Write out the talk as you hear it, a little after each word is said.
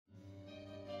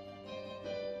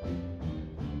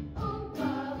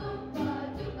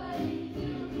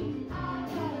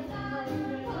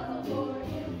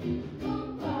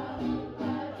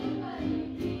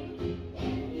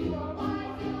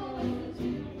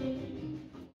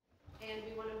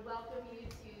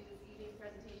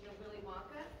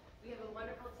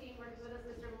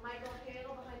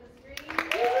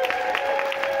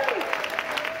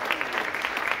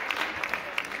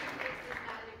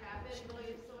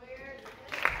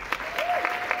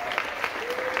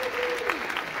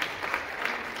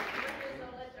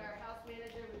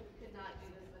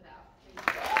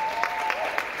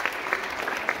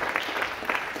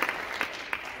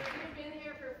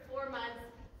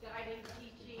writing,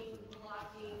 teaching,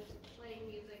 blocking, playing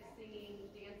music, singing,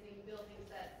 dancing, building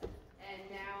sets, and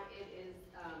now it is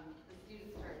the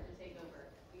students' turn to take over.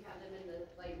 We have them in the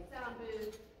light and sound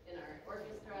booth, in our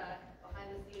orchestra,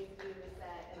 behind the scenes doing the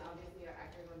set, and obviously our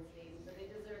actors on stage. So they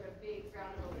deserve a big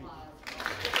round of applause.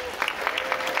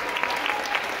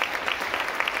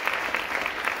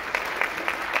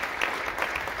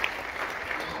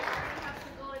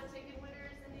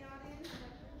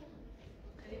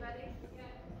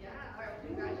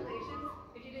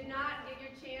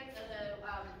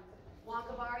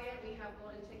 Wonka bar yet. We have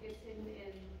golden tickets hidden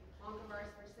in Wonka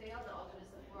bars for sale. They'll all go to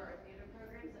support our theater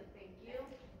program, so thank you.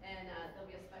 And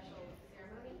there'll be a special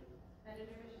ceremony at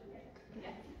intermission.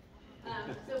 Yeah.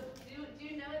 So do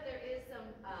know that there is some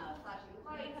flashing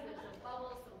lights, there's some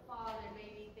bubbles, some fog, there may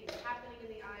be things happening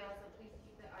in the aisle, so please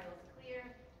keep the aisles clear,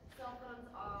 cell phones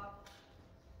off,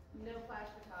 no flash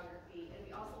photography. And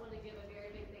we also want to give a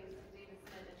very big thanks to David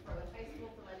Smith and Portland High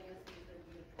School for letting us use their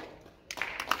beautiful.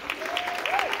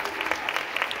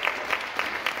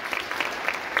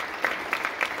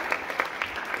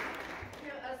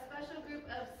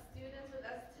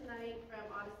 From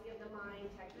Odyssey of the Mind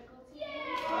technical team.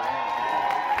 So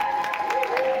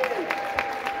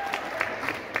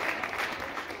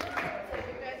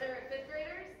you guys are 5th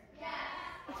graders? Yes.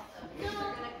 Awesome. They're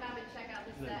going to come and check out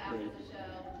the set after the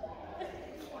show.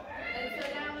 And so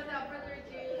now, without further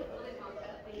ado, Willy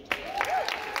Wonka. Thank you.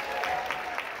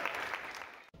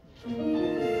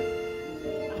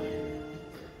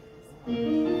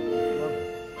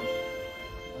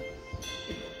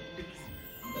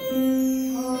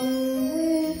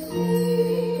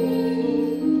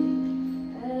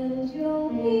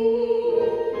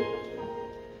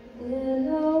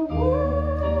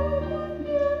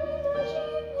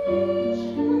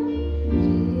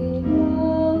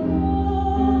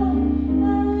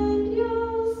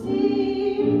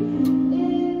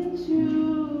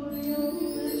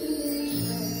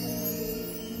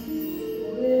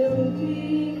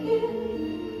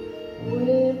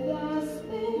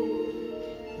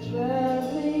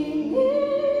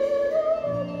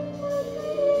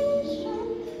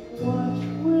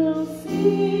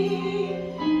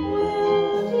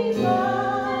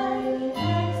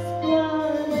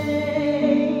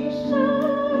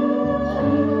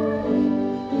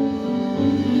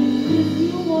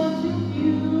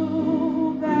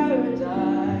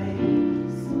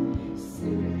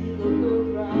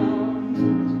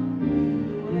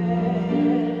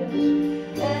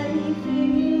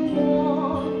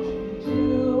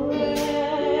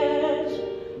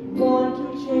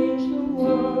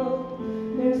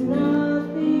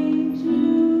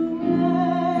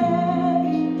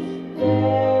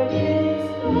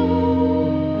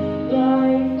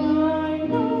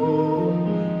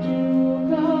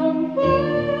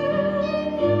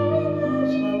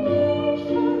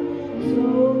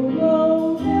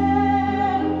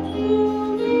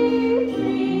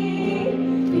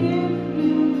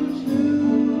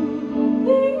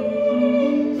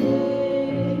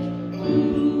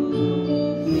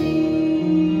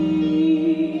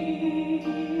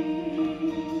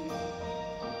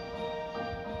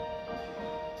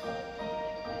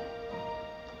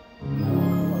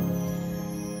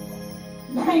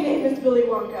 My name is Willy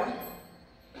Wonka.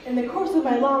 In the course of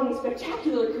my long and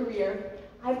spectacular career,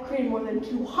 I've created more than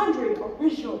 200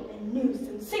 original and new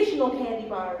sensational candy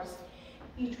bars,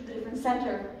 each with a different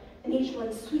center, and each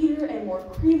one sweeter and more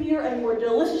creamier and more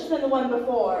delicious than the one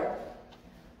before.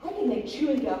 I can make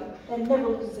chewing gum that never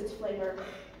loses its flavor,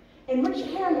 and rich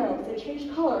caramels that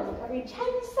change color every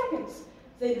 10 seconds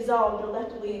as they dissolve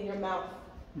delectably in your mouth.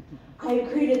 I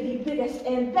have created the biggest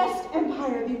and best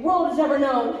empire the world has ever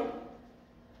known.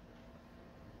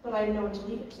 But I have no one to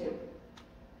leave it to.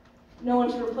 No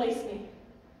one to replace me.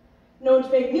 No one to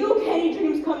make new candy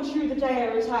dreams come true the day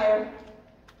I retire.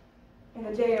 And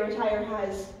the day I retire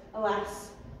has,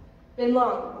 alas, been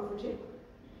long overdue.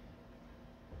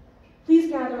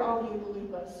 Please gather all you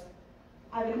Baloopas.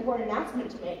 I have an important announcement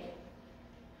to make.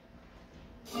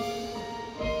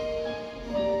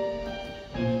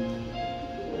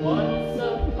 Once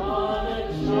upon a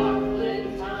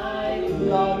chocolate time,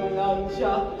 long, long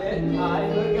chocolate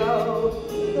time ago,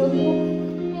 the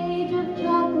golden age of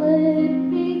chocolate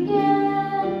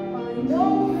began. I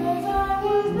know as I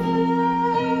was there.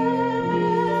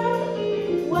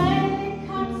 When it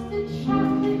comes to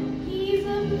chocolate, he's a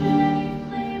very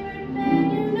flavored man,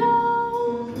 you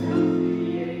know.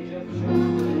 the age of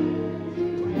chocolate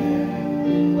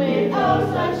began. With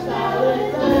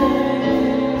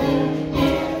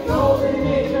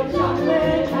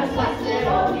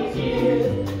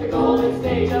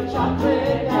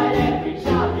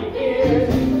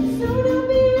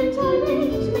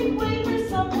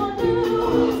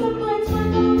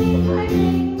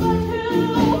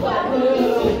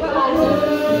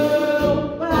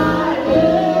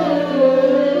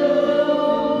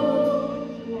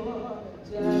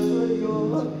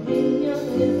your opinion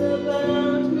is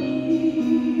about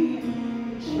me.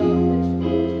 Chocolate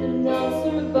cannot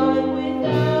survive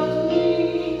without me.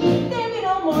 There be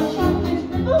no more chocolate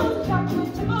nibbles,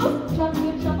 chocolate nibbles,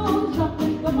 chocolate troubles,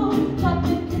 chocolate bubbles,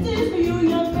 chocolate kisses for you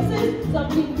young misses.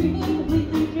 Something creamy,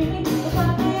 completely dreamy. The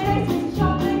chocolate ices,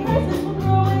 chocolate ices will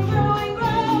grow and grow and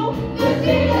grow. The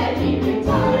day that he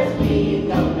retires me,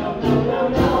 no, no, no, no,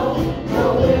 no. No,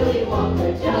 Willy Wonka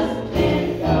just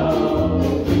can't go.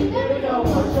 There be no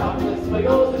more chocolate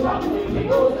squiggles, the chocolate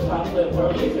giggles, the chocolate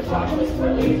whirlies, the chocolate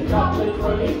swirlies, the chocolate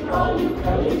twirlies for all you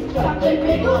curlies. Chocolate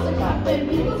wiggles, the chocolate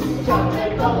wiggles, the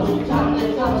chocolate bubbles, the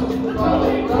chocolate bubbles will grow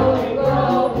and grow and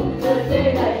grow. The day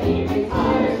that he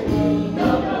retires me,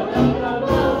 no, no, no, no,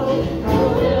 no. No,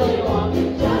 Willy Wonka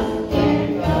just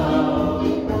can't go.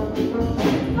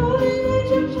 Golden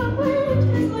age of chocolate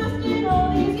has lasted all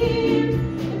these years.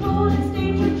 The golden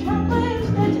stage of chocolate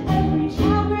that every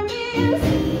child reveres.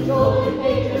 The golden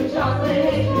age of chocolate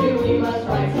history we must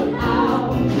write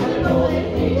somehow. The golden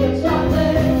age of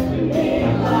chocolate to make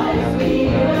life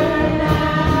sweeter now.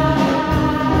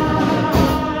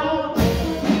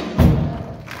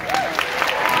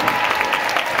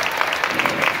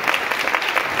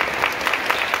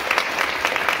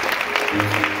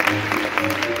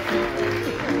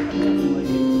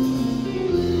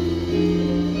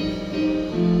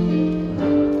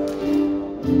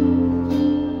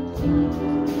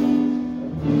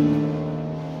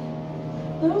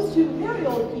 Those two very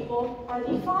old people are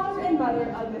the father and mother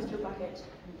of Mr. Bucket.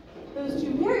 Those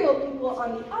two very old people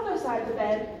on the other side of the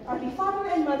bed are the father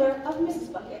and mother of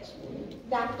Mrs. Bucket.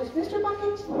 That is Mr.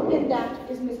 Bucket, and that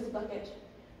is Mrs. Bucket.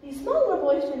 The small little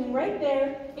boy standing right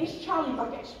there is Charlie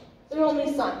Bucket, their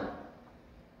only son.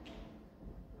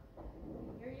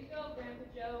 Here you go, Grandpa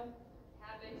Joe.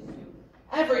 Cabbage soup.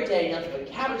 Every day, nothing but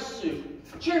cabbage soup.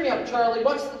 Cheer me up, Charlie.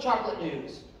 What's the chocolate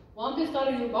news? Wonka's got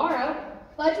a new bar out.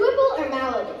 Fudge Whipple or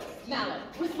Mallow? Mallet.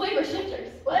 With flavor shifters.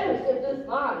 Flavor shifters,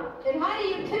 fine. And hi to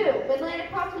you too. Been laying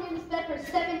across from you in this bed for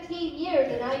 17 years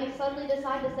and now you suddenly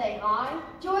decide to say hi?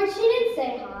 George, she didn't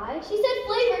say hi. She said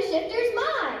flavor shifters,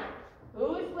 mine.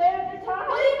 Who's flavor the tie?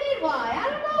 What do you mean why? I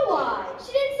don't know why.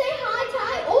 She didn't say hi,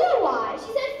 tie, or why.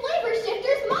 She said flavor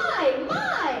shifters, mine.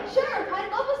 Mine. Sure,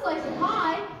 I'd love a slice of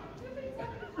pie. Nobody's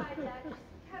ever tried that.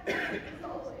 Cabbage as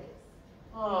always.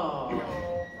 Oh.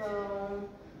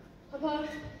 Papa,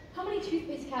 how many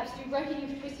toothpaste caps do you reckon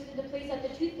you've twisted into place at the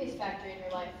toothpaste factory in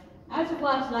your life? As of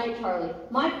last night, Charlie,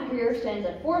 my career stands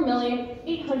at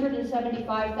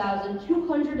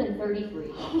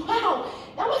 4,875,233. Wow,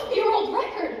 that must be your old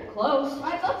record. Close.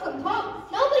 I'd love some toast.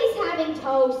 Nobody's having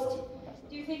toast.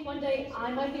 Do you think one day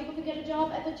I might be able to get a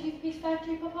job at the toothpaste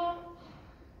factory, Papa?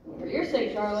 For your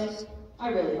sake, Charlie, I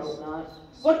really hope not.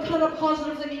 What kind of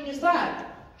positive thinking is that?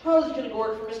 Charlie's gonna go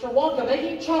work for Mr. Wonka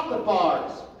making chocolate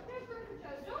bars.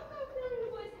 Don't go filling the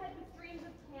boy's head with dreams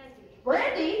of candy.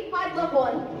 Brandy? I'd love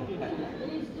one.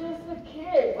 He's just a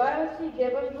kid. Why would she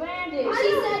give him brandy?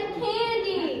 She said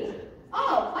candy.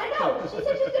 Oh, I know. She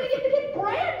said she's going to give the kid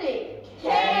brandy.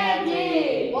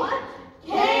 Candy. What?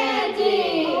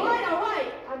 Candy. All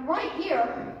right. I'm right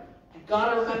here. You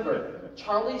gotta remember,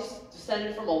 Charlie's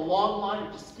descended from a long line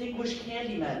of distinguished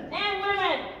candy men. And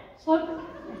women.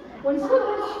 When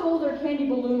Slughead stole their candy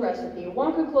balloon recipe,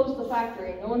 Wonka closed the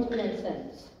factory and no one's been in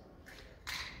since.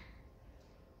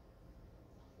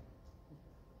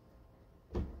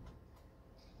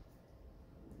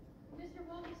 Mr.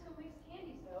 Wonka still makes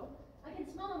candies, though. I can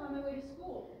smell them on my way to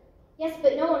school. Yes,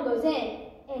 but no one goes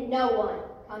in, and no one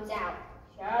comes out.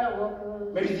 Shadow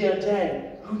Wonka. Maybe the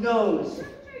undead. Who knows?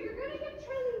 You're gonna give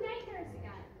Charlie nightmares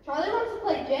again. Charlie wants to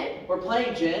play gin. We're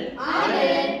playing gin. I'm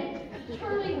in.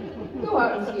 Charlie, go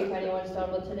out and see if anyone's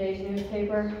done with today's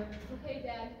newspaper. Okay,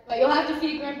 Dad. But you'll have to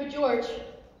feed Grandpa George.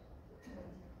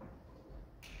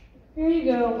 Here you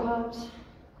go, Pops.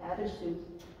 Cabbage soup.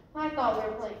 I thought we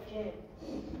were playing gin.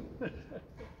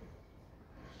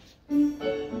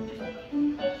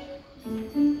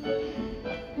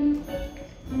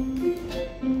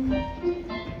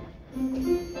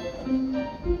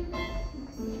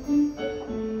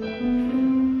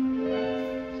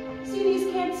 See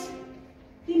these kids?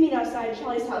 They meet outside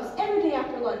Charlie's house every day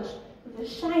after lunch with a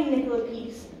shiny nickel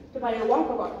apiece to buy a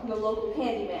Wonka bar from the local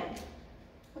candy man.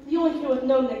 But the only kid with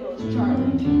no nickel is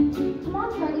Charlie. Come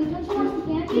on, Charlie. Don't you want some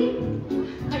candy?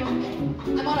 I'm okay.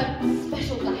 I'm on a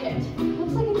special diet.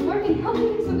 Looks like it's working. Help me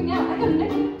figure something out. I got a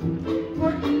nickel.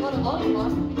 Working on a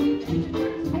lollipop.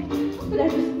 But I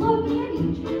just love candy.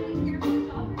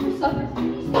 For supper.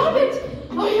 Stop it!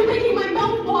 Oh, you're making my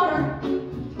mouth water.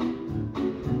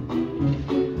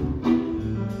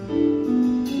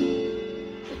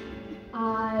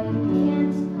 I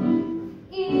can't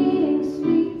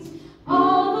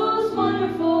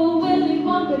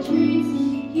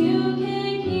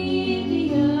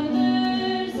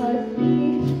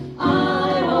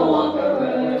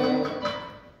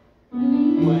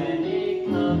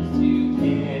comes to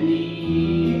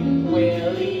candy,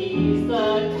 Willy's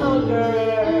the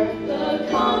conqueror, the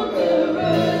conqueror.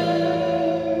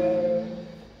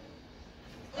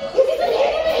 He's the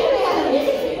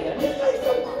Candyman! This guy's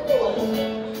so cool!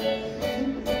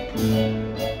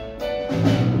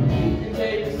 You can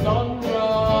take a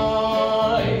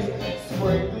sunrise,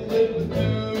 sprinkle it with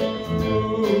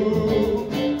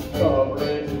dew, cover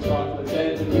it in chocolate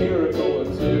and a miracle or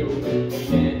two. The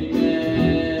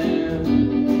Candyman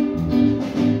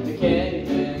can.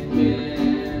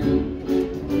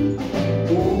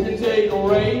 Who can take a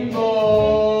rainbow,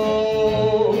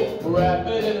 wrap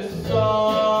it in a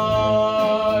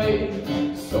sigh,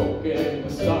 soak it in the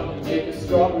sun and make a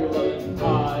strawberry lemon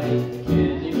pie. The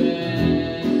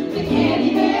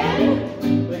Candyman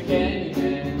can. The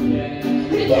Candyman can.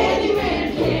 The Candyman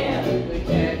can. The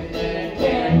Candyman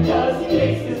can, 'cause he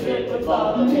mixes it with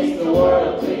love and makes the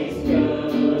world taste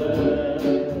good.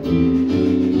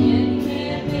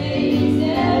 Candyman makes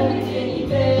everything he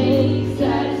bakes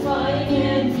satisfying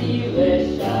and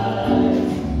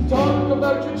delicious. Talk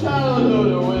about your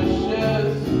childhood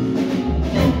wishes.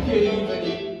 You can even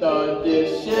eat the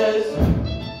dishes.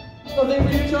 Nothing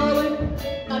for you, Charlie?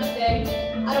 Not today.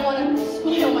 I don't want to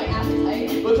spoil my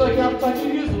appetite. Looks like appetite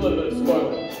could use a little bit of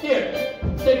spoiling. Here,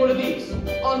 take one of these.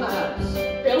 On the house.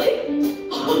 Really?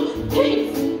 Oh,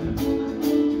 thanks.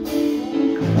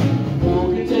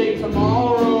 Who can take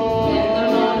tomorrow? Dip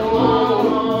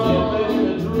it in a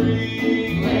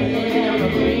dream.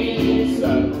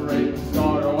 Separate the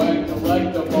starter and collect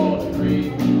the ball of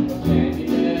green. The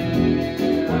Candyman.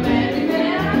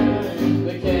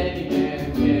 The Candyman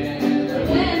can. The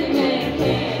Candyman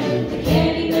can. The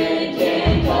Candyman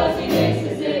can, 'cause he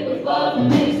mixes it with love and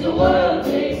makes the world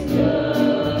taste good.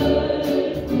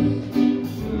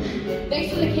 Thanks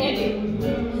for the candy.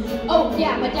 Oh,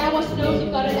 yeah, my dad wants to know if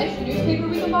you've got an extra newspaper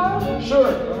we can borrow. Sure,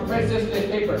 I'm afraid it's yesterday's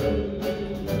paper.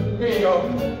 Here you go.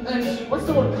 And what's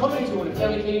the one coming to when a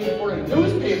family can't even afford a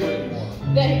newspaper anymore?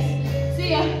 Thanks. See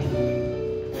ya.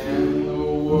 And the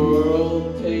world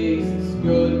tastes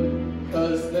good,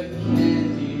 'cause the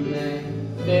Candyman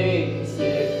thinks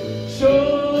it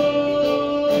should.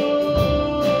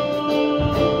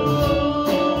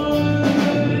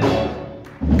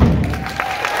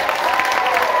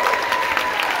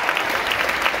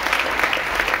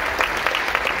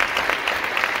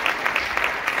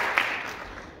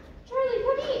 Charlie,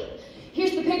 come eat.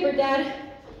 Here's the paper, Dad.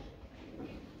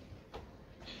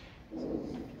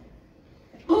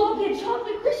 Oh, get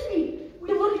chocolate crispy. Will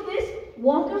you look at this?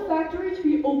 Wonka factory to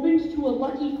be opened to a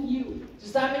lucky few.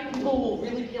 Does that mean people will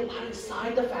really be allowed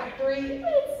inside the factory?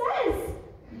 But it says,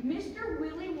 Mr.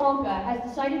 Willy Wonka has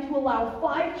decided to allow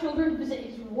 5 children to visit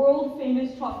his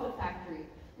world-famous chocolate factory.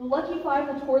 The lucky 5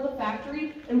 will tour the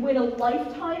factory and win a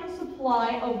lifetime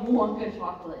supply of Wonka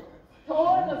chocolate.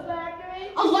 Tour the factory?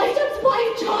 A lifetime supply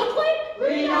of chocolate?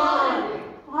 Read on!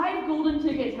 5 golden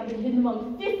tickets have been hidden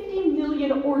among 50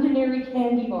 million ordinary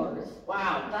candy bars.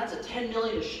 Wow, that's a 10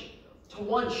 million to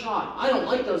 1 shot. I don't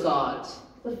like those odds.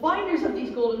 The finders of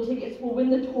these golden tickets will win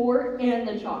the tour and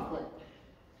the chocolate.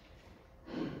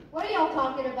 What are y'all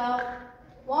talking about?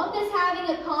 Wonka's having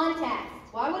a contest.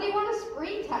 Why would he want a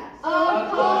screen test? A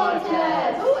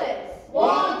contest. Who is?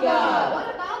 Wonka. What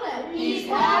about him? He's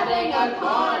having a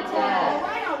contest.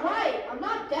 All right. I'm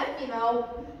not deaf, you know.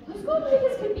 Those golden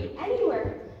tickets could be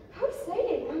anywhere. How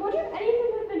exciting. I wonder if any of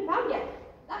them have been found yet.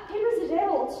 That paper's a day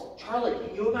old. Charlie,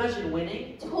 can you imagine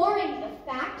winning? Touring the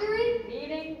factory?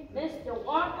 Meeting Mr.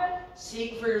 Wonka?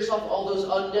 Seeing for yourself all those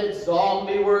undead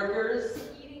zombie workers?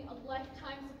 Eating a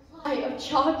lifetime supply of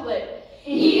chocolate.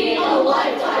 Eating a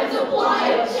lifetime supply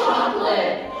of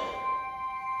chocolate.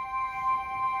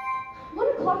 1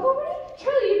 o'clock already?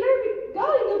 Charlie, you better be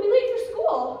going. You'll be late for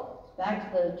school.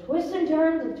 Back to the twists and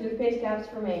turns of toothpaste caps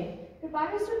for me. Goodbye,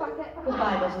 Mr. Bucket.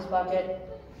 Goodbye, Mrs. Bucket.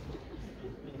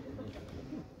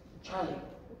 Charlie,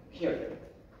 here.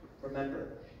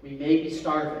 Remember, we may be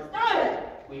starving.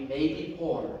 We may be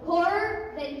poor.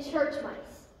 Poorer than church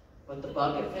mice. But the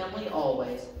Bucket family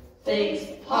always thinks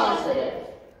positive.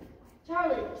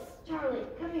 Charlie,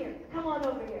 come here. Come on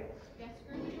over here. Yes,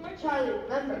 Grandpa George? Charlie,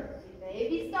 remember, we may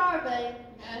be starving.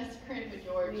 Yes, Grandpa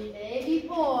George. We may be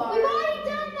poor. We've already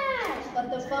done that. But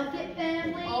the Bucket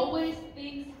family. Always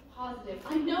thinks positive.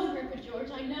 I know, Grandpa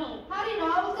George, I know. How do you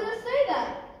know I was gonna say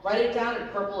that? Write it down in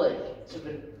purple ink. So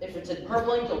if it's in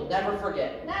purple ink, you'll never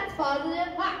forget. That's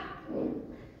positive. Ha!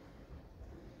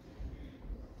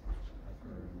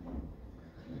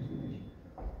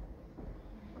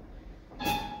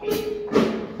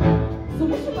 So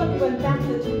Mr. Bucket went back to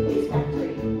the toothpaste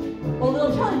factory, while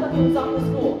little Charlie Bucket was off to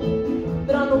school.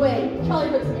 But on the way, Charlie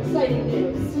heard some exciting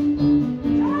news.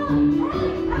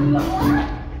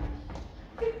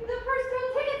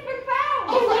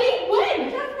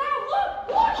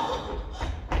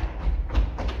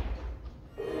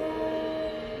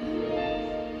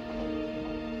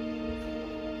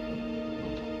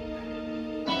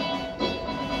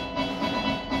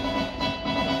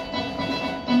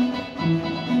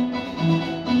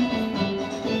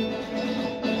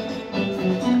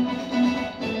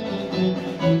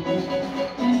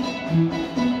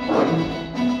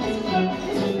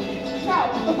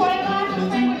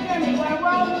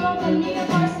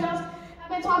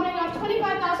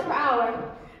 per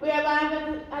hour. We are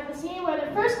live at the scene where the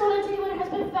first golden ticket winner has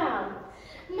been found.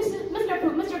 Mr.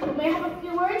 Poop, may I have a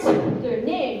few words? Their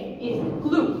name is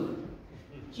Gloop.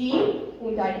 G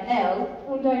und ein L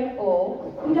und ein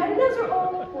O und ein another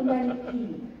O und ein P.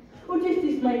 Und das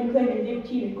ist mein kleiner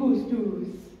Liebchen Gustus.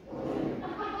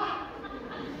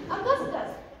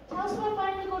 Augustus, tell us about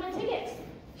finding the golden tickets.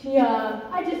 Yeah,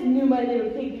 I just knew my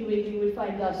little Piggly Wiggly would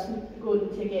find us the golden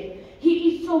ticket. He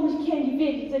eats so much candy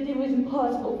biscuits that it was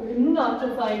impossible for him not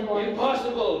to find one.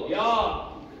 Impossible, yeah.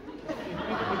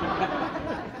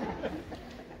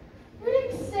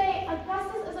 Critics say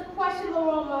Augustus is a questionable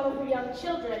role model for young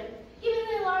children, given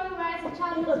the alarming rise of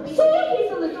childhood obesity. So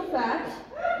he's a little fat.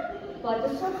 But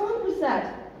what's so wrong with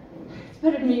that? It's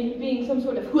better than me being some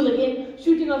sort of hooligan,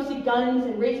 shooting off the guns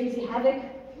and raising the havoc.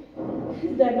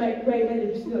 That might break my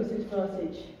lips no such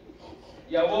sausage.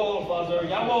 Jawohl, Father,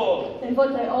 jawohl. And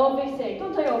what I always say,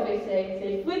 don't I always say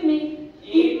it with me?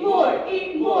 Eat more,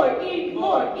 eat more, eat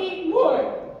more, eat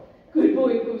more. Good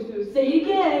boy, Gustu. Say it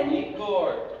again. Eat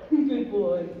more. Good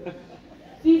boy.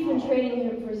 We've been training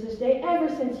him for this day ever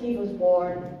since he was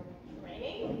born.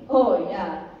 Training? Oh,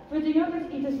 yeah. For the younger to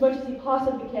eat as much as he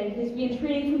possibly can, he's been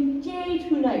training from day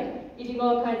to night, eating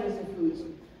all kinds of foods.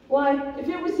 Why, if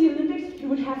it was the Olympics, he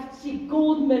would have to see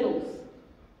gold medals.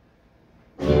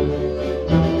 We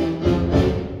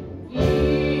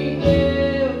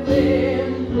give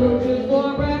him fruit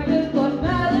for breakfast, plus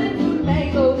melon, fruit,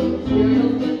 mangoes,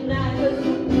 cereals, bananas,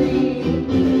 and cream.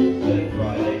 Then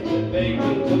fried eggs and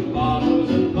bacon, tomatoes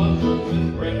and mushrooms,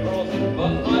 with bread rolls and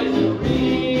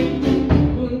Budweiserine.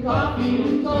 And coffee,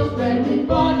 and toast bread, and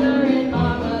butter, and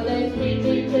marmalade, sweet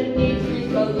treats, and neat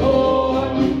treats galore.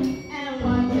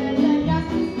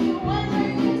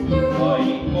 I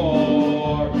eat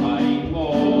more, I eat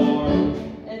more.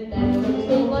 And then comes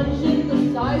the luncheon, the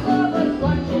size of a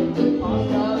luncheon, with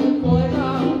pasta and foie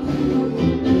gras.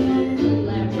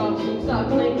 Lamb chops and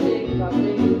suckling, pig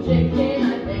duckling, chicken, I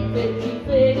think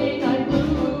fitting, I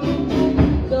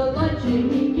glue. The luncheon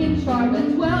begins sharp at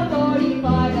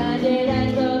 12:45, and it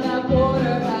ends about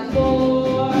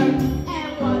 4:15.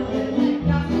 And what the heck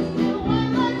does this do when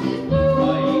lunch is through? I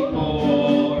eat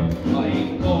more, I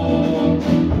eat more.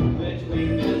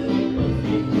 Between this and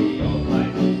cookies, tea, all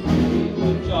kinds of cookies,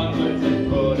 with chocolates and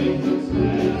puddings and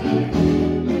snacks.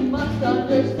 You must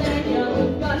understand, young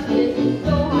Augustus is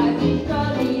so highly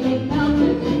studied in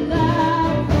calculus and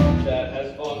that. That has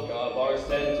vodka bar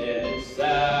sent in its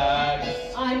sacks.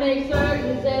 I make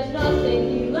certain there's nothing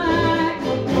he lacks.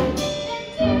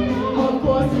 Of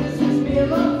course, this is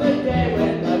meal of the day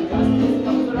when Augustus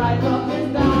comes right off his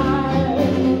diet.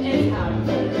 It's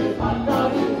hamburgers, hot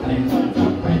dogs, and tons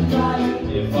of French fries.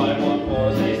 If I want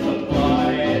more, they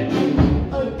supply it.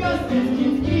 Augustus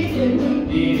keeps eating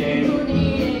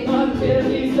until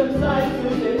he subsides to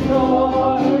the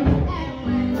floor.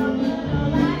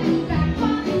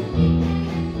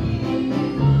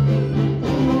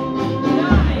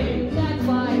 That's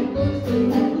why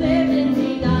Augustus has lived in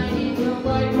the dining room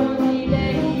right from the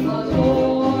day he was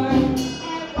born.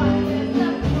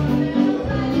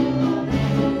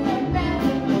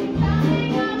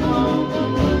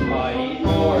 I eat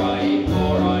more, I eat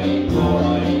more, I eat more, I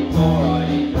eat more, I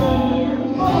eat more.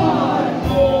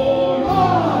 More,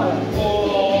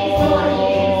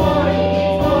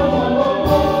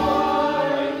 more, I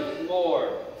eat more.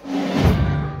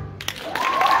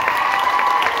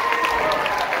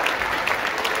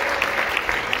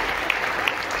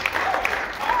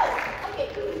 Okay,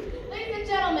 ladies and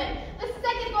gentlemen, the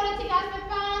second golden ticket has been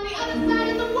found on the other side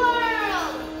of the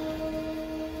world.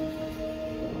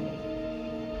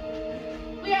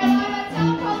 We are live at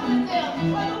Sao Paulo, Brazil,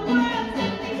 where the world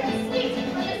suddenly turns sweet for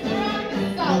Mr.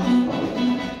 Veronica.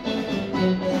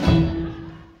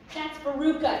 That's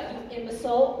Veruca, you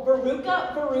imbecile. Veruca,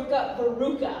 Veruca,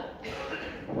 Veruca.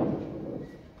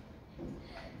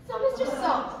 So, Mr.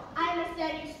 Salt, I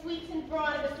understand you sweets and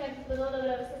Veronica sent a little bit of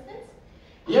assistance.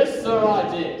 Yes, sir, I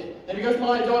did. And because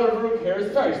my daughter Veruca here is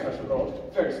a very special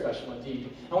girl, very special indeed.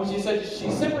 And when she said she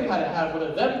simply had to have one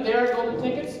of them there golden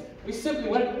tickets, we simply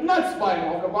went nuts buying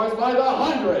Wonka bars by the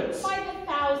hundreds. By the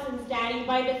thousands, Daddy,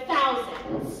 by the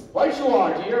thousands. Right you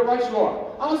are, dear, right you are.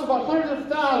 I also bought hundreds of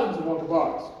thousands of Wonka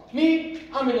bars. Me,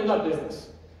 I'm in the nut business.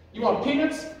 You want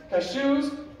peanuts,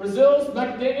 cashews, Brazils,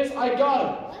 macadamias, I got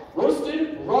them.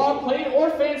 Roasted, raw, plain, or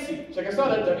fancy. Check us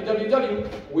out at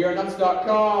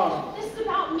www.wearenuts.com. This is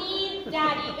about me,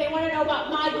 Daddy. They want to know about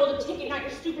my golden ticket, not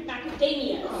your stupid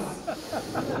macadamias.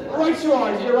 Right you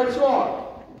are, dear, right you are.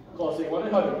 Call us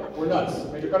 800-100. We're nuts.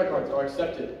 Major credit cards are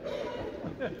accepted.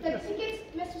 The tickets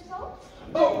Mr. Casco?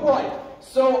 Oh, right.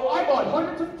 So I bought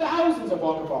hundreds of thousands of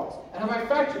Wonka bars, and had my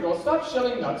factory girl stop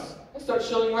shelling nuts and start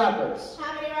shelling wrappers.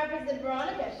 How many wrappers did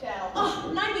Veronica shell?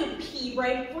 Oh, not you pea,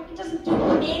 right? Work doesn't do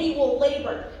manual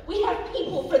labor. We have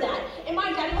people for that. And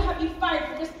my daddy will have you fired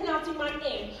for mispronouncing my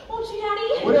name. Won't you,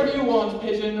 Daddy? Whatever you want,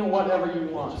 pigeon, whatever you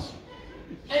want.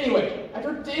 Anyway,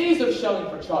 after days of shelling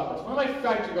for chocolates, one of my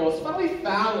factory girls finally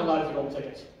found the lottery gold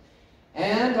ticket.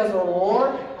 And as a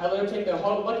reward, I let her take the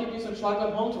lucky piece of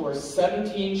chocolate home to her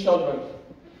 17 children.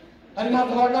 I didn't have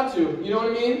the heart not to, you know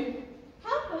what I mean?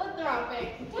 How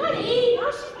philanthropic. Daddy,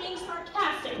 now she's being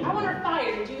sarcastic. I want her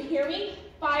fired. Do you hear me?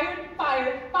 Fired,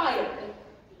 fired, fired.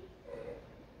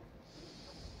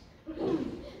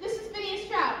 This is Phineas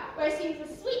Trout, where it seems the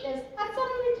sweetness has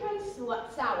suddenly turned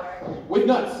sour. With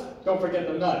nuts. Don't forget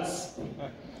the nuts.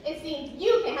 It seems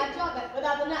you can't have chocolate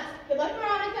without the nuts. Good luck,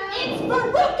 Veronica. It's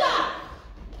Veruca!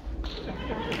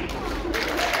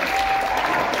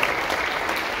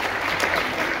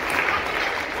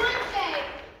 One day,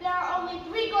 there are only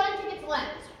 3 golden tickets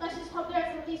left. Let's just hope there's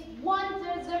at least one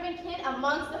deserving kid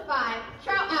amongst the 5.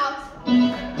 Trout out.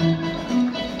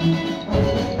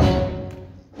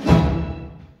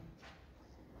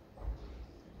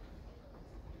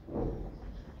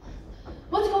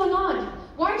 What's going on?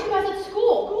 Why aren't you guys at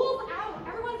school? School's out.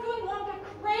 Everyone's going Wonka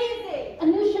crazy. A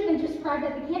new shipment just arrived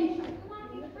at the candy shop. Come on,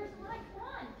 be the first one. Come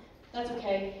on. That's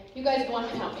okay. You guys go on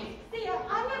without me. See ya.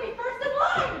 I'm gonna be first in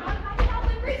line. I'm my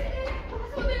Calvin Reese.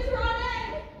 Swimmers are on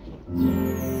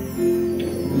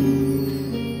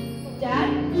Dad,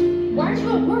 why aren't you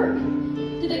at work?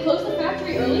 Did they close the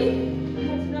factory early?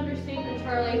 That's an understatement,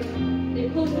 Charlie.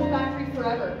 They've closed the factory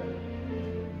forever.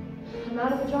 I'm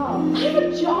out of a job. I have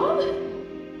a job?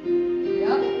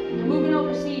 Yep, they're moving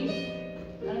overseas.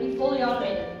 Gotta be fully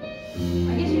automated.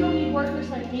 I guess you don't need workers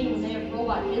like me when they have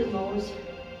robot gizmos.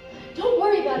 Don't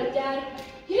worry about it, Dad.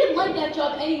 You didn't like that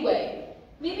job anyway.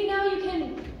 Maybe now you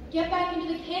can get back into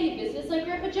the candy business like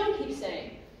Grandpa Joe keeps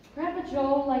saying. Grandpa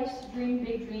Joe likes to dream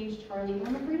big dreams, Charlie, but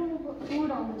I'm afraid I won't put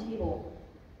food on the table.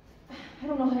 I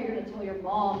don't know how you're gonna tell your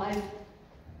mom.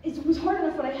 It was hard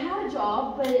enough when I had a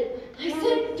job, but I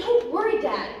said, don't worry,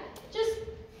 Dad. Just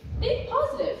think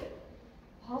positive.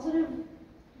 Positive?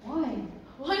 Why?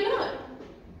 Why not?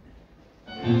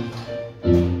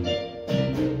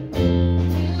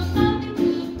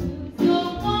 So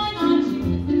why not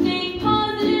choose to think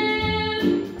positive?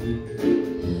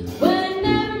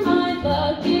 Whenever my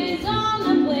luck is on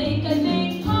the blink, I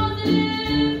think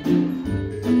positive.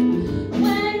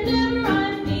 Whenever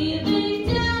I'm feeling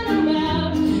down or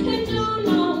out and don't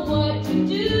know what to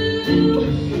do,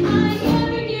 I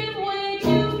never give way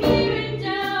to fear and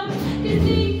doubt, 'cause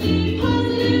thinking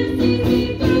positive sees me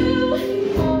through.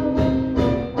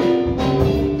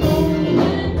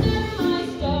 Whenever my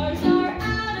stars are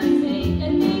out of sync, I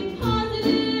think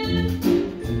positive.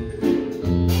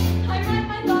 I write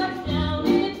my thoughts down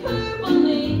in purple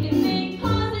ink and think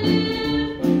positive.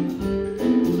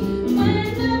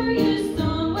 Whenever you're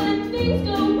song, when things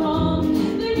go wrong,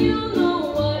 then you'll know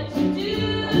what to do.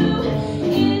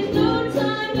 In no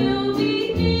time you'll be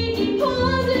thinking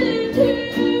positive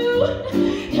too.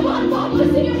 Come on, Mom,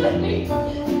 let's sing it with me.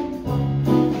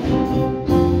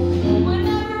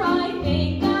 Whenever I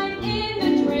think I'm in the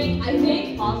drink, I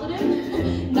think positive,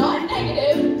 not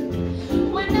negative.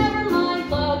 Whenever my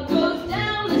luck goes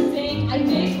down the sink, I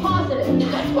think positive.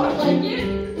 That's more like it.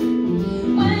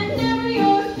 Whenever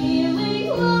you're feeling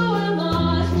low or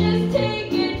lost, just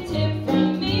take a tip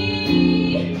from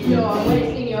me. You're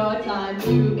wasting your time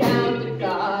to count the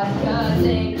cost, 'cause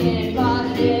thinking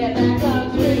positive, that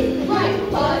comes true. Right,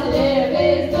 positive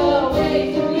is the way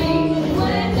to be.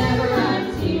 Whenever I'm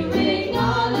teetering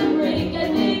on the brink, I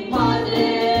think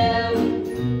positive.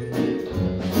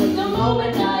 The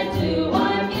moment I do,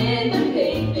 I'm in the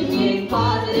pink, thinking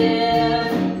positive.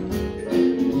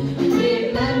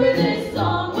 Remember this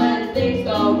song, when things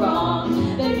go wrong,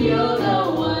 then you'll know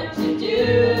what to do.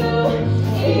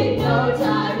 In no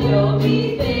time, you'll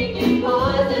be thinking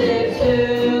positive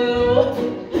too.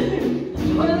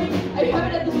 Charlie, I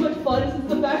haven't had this much fun since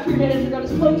the factory manager got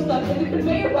his phone stuck in the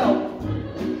conveyor belt.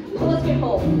 Now let's get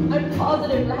home. I'm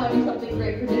positive we're having something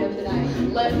great for dinner tonight.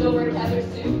 Leftover cabbage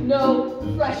soup? No,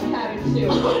 fresh cabbage soup.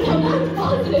 Oh, no, that's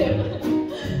positive.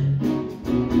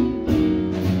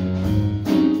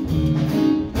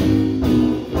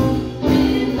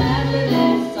 Remember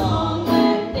this song,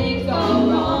 when things go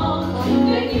wrong,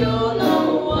 then you'll know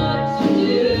what to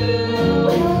do.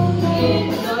 In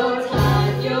no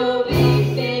time, you'll be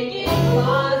thinking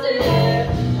positive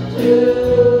too.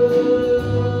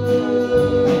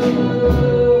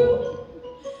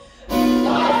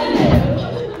 Positive.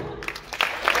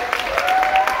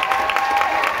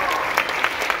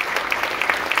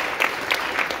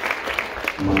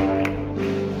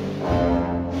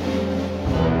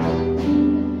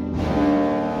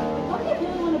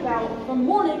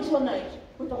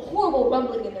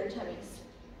 tummies.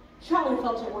 Charlie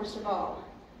felt it worst of all.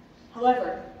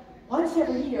 However, once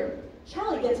every year,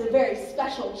 Charlie gets a very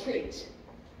special treat.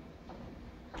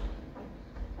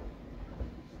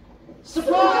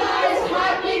 Surprise!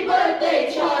 Happy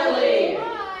birthday, Charlie!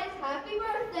 Surprise! Happy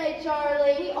birthday,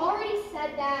 Charlie. We already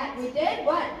said that. We did?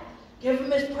 What? Give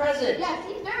him his present. Yes,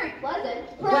 he's very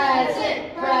pleasant.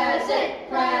 Present, present,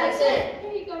 present.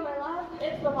 Here you go, my love.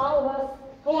 It's from all of us.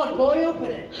 Go on, boy,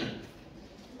 open it.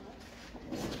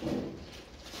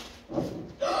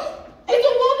 It's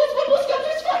a Wonka's Whipple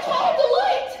Sculptures for Child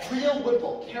Delight! Real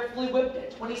Whipple, carefully whipped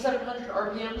at 2,700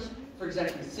 RPMs for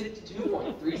exactly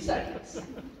 62.3 seconds.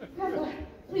 Grandpa,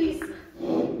 please. I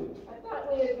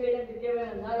thought we agreed to give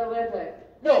it another Olympic.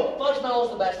 No,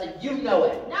 Fudgemello's the best, and you know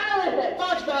it. Not Olympic!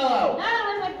 Fudgemello!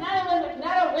 Not Olympic, not Olympic,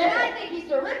 not And I Olympic! think he's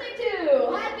terrific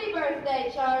too. Happy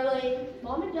birthday, Charlie.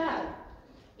 Mom and Dad,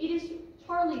 it is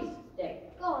Charlie's day.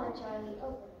 Go on, Charlie.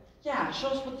 Open it. Yeah, show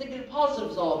us what thinking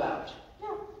positive is all about.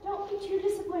 No, don't be too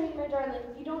disappointed, my darling.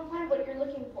 You don't find what you're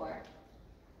looking for.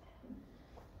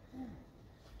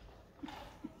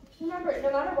 Remember,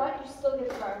 no matter what, you still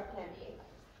get a bar of candy.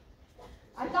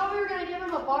 I thought we were going to give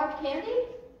him a bar of candy.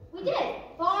 We did.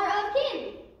 Bar of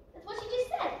candy. That's what she just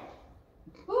said.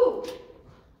 Who?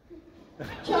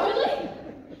 Charlie?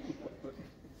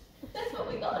 That's what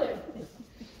we got him.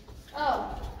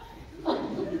 Oh.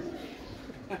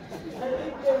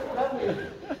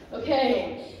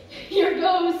 Okay, here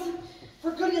goes.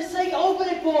 For goodness sake, open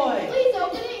it, boy! Please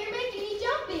open it. You're making me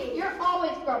jumpy. You're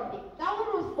always grumpy. That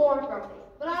one was born grumpy.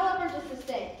 But I love her just the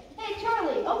same. Hey,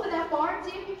 Charlie, open that bar and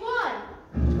see if you won.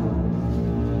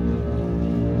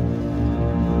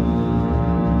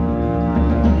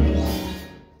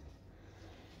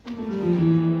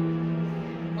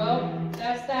 Well,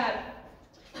 that's that.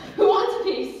 Who wants a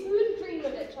piece? Who'd dream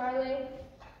of it, Charlie?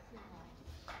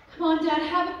 Come on, Dad,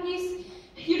 have a piece.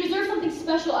 You deserve something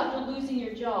special after losing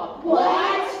your job.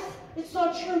 What? It's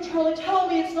not true, Charlie. Tell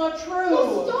me it's not true.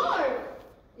 We'll starve.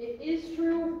 It is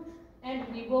true, and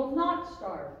we will not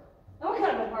starve. Now, what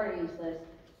kind of a party is this?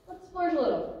 Let's splurge a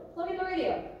little. Plug in the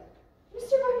radio.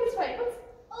 Mr. Bucket's right. What's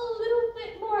a little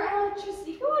bit more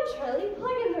electricity? Go on, Charlie.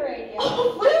 Plug in the radio.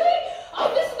 Oh, really? Oh,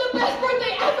 this is the best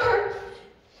birthday ever!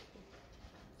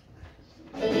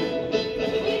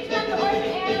 We turn the organ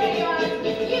and radio on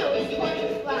with you is Corny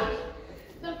Splash.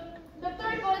 The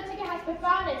third golden ticket has been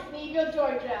found in Sneeville,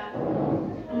 Georgia.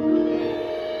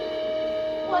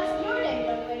 What's your name,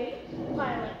 young lady?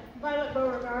 Violet. Violet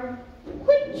Beauregard.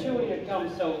 Quit chewing your gum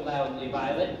so loudly,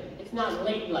 Violet. It's not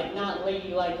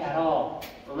ladylike at all.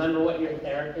 Remember what your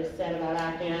therapist said about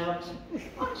acting out?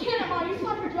 Oh, Canada, you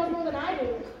slap your jaws more than I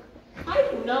do. I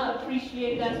do not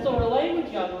appreciate that sort of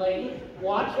language, young lady.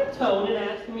 Watch your tone and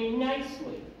ask me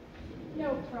nicely.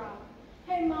 No problem.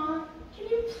 Hey, Mom, can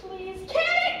you please...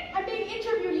 Candy! I'm being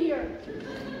interviewed here.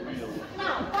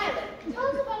 Now, Violet, tell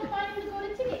us about finding the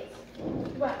golden tickets.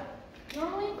 Well,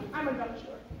 normally, I'm a gum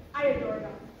chewer. I adore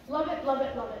gum. Love it, love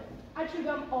it, love it. I chew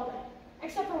gum all day,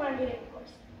 except for when I'm eating, of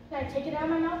course. Then I take it out of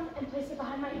my mouth and place it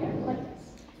behind my ear, like this.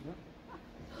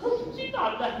 She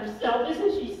thought that herself.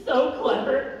 Isn't she so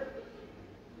clever?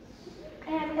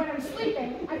 And when I'm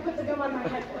sleeping, I put the gum on my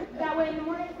headboard. That way in the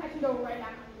morning, I can go right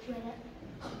back on chewing it.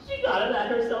 She got it at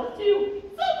herself, too.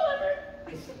 So clever.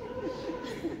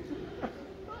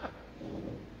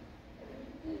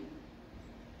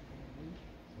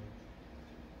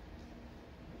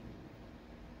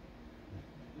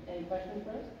 Any questions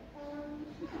for us?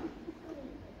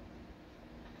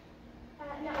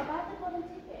 Now, about the golden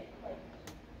ticket,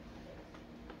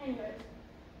 anyways,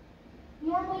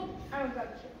 normally I'm a gum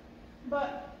chewer,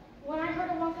 but when I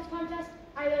heard of Wonka's contest,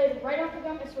 I laid right off the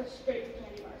gum and switched straight to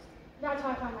candy bars. That's how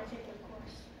I found my ticket, of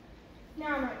course.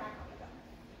 Now I'm right back on the gum.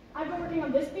 I've been working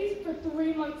on this piece for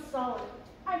 3 months solid.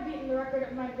 I've beaten the record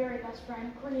of my very best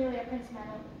friend, Cornelia Prince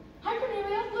Meadow. Hi,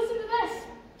 Cornelia, listen to this.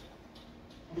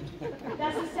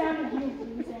 That's the sound of you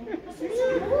losing. Listen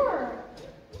to more.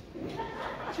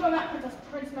 Show him that Princess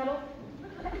Prince medal.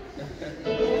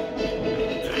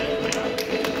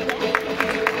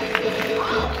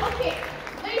 Oh, okay.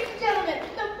 Ladies and gentlemen,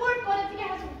 the fourth golden ticket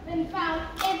has been found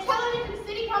in Television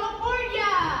City,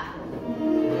 California.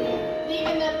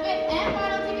 Leaving the fifth and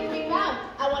final ticket to be found.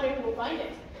 I wonder who will find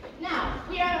it. Now,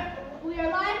 we are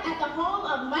live at the home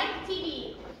of Mike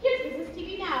TV. Here's Mrs.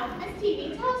 TV now. Ms.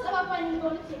 TV, tell us about finding the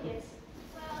golden tickets.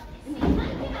 Well, you see,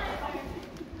 Mike and I are...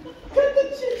 Cut the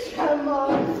chit-chat, Mom.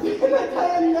 And I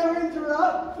tell you, never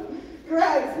interrupt.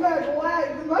 Greg, smack,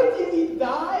 wag. Did my TV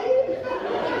die?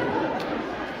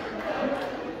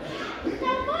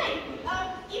 Now, Mike,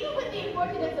 even with the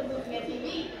importance of losing a TV,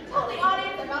 tell the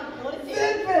audience about the golden ticket.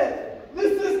 Zip it!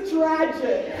 This is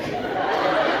tragic.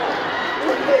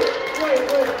 Wait.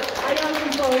 I got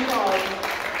some phone calls.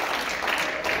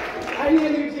 I need a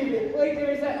new TV. Wait, give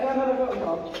me a second. Another phone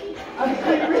call. I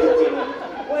really need.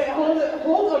 Wait,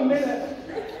 hold a minute.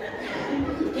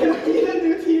 Can I get a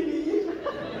new TV?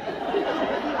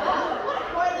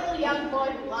 Poor little young boy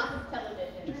who lost his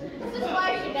television. This is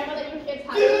why you should never let your kids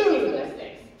hide their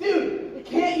sticks. Dude,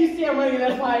 can't you see I'm running an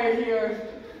empire here?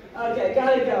 Okay,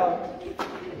 gotta go.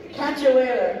 Catch you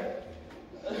later.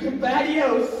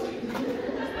 Adios.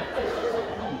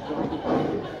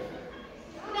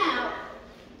 Now,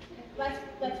 let's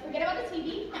forget about the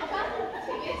TV. How about the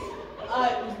tickets?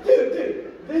 Dude,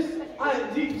 this,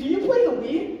 do you play the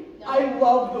Wii? No. I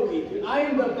love the Wii, dude. I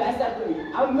am the best at the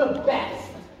Wii. I'm the best.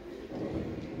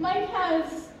 Mike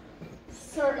has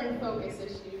certain focus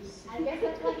issues. I guess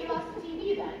that's why he lost the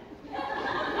TV then. I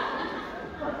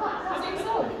think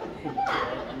so.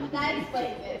 Yeah, that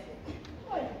explains it.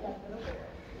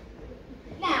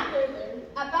 Now,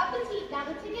 about the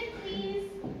ticket, please.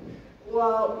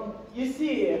 Well, you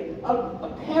see,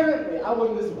 apparently I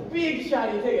won this big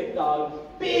shiny ticket, dog.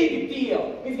 Big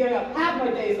deal. He's giving up half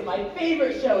my days of my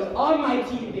favorite shows on my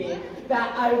TV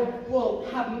that I will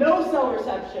have no cell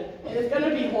reception, and it's gonna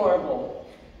be horrible.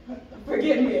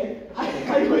 Forgive me.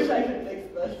 I wish I could fix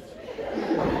this.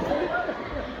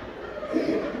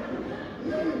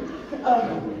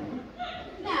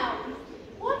 Now,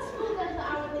 what school does the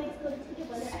hour late school ticket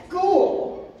winner at?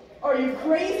 School? Are you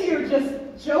crazy or just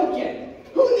joking?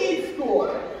 Who needs school?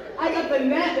 I got the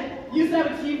net, used to have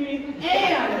a TV,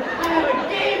 and I have a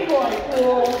Game Boy,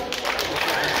 fool.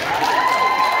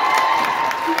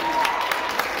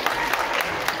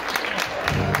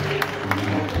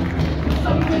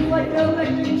 Some kids like the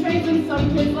electric trains and some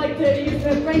kids like to use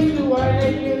their brains to earn a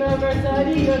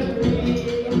university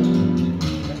degree.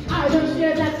 I don't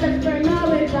share that search for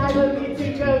knowledge. I don't need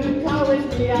to go to college.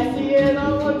 Me, I see it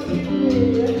all on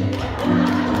TV.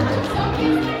 Some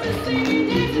kids like to sing and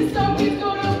dance, and some kids go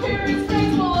to parents'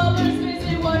 friends, while others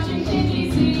visit Washington,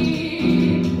 D.C.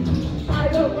 I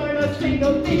don't learn a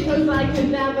single thing because I can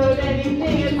download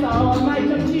anything. It's all on my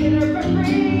computer for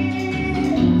free.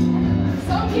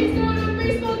 Some kids go to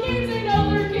baseball games, and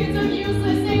other kids have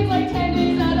useless things like 10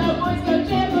 days at a Boy Scout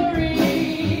jamboree.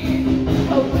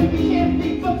 Hopefully we can't be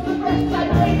books the first time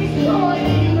we destroy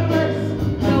the universe.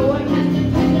 No one has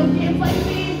Nintendo games like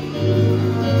me.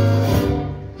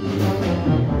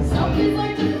 Some kids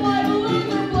like to fly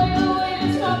balloons or play the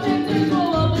latest top 10 tunes,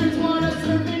 while others want to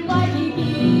surf in Waikiki.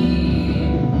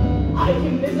 I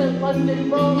can visit London,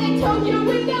 Rome, And Tokyo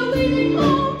without leaving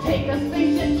home. take a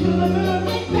spaceship to the moon,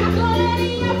 And back on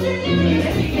any afternoon,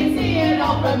 if you can see it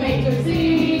all from A to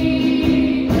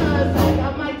Z. 'Cause I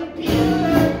got my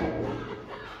computer,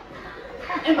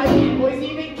 and my Game Boy's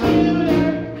even cuter.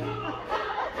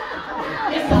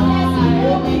 Yes, I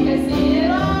hope we can see it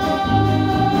all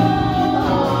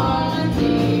on TV.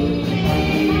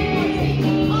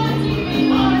 On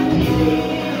TV. On TV.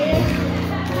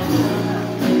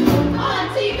 On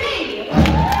TV.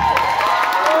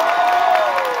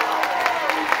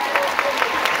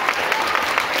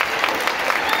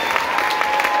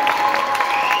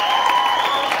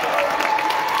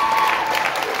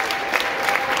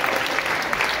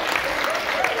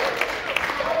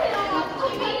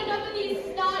 I've had enough of these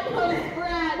snot-nosed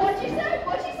brats. What'd she say?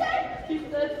 She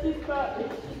said she's got me.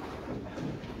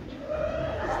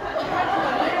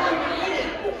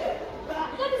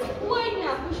 That is quite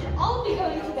enough. We should all be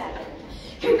going to bed.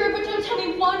 Can Grandpa Joe tell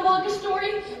me one Wonka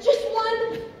story? Just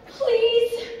one,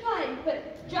 please? Fine,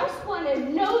 but just one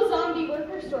and no zombie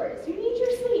worker stories. You need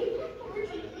your sleep.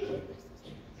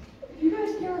 If you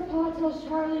guys care if Pa tells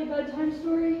Charlie a bedtime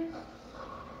story,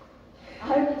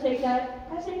 I will take that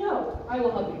as a no. I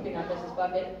will help you clean up Mrs.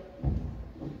 Bucket.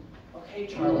 Okay,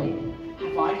 Charlie,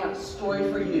 have I got a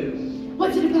story for you?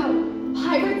 What's it about?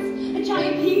 Pirates? A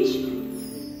giant peach?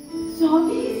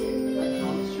 Zombies? I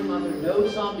promised your mother no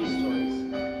zombie stories.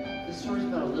 This story's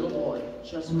about a little boy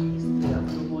just recently. That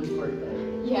little boy's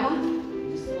birthday. Yeah?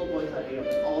 This little boy thought he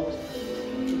opened all of his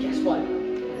presents. And guess what?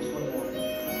 There's one more.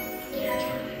 Here,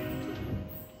 Charlie.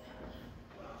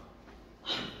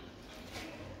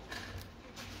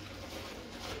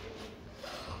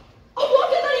 A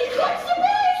Wonka that he crunch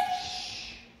surprise!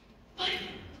 Shh! But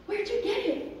where'd you get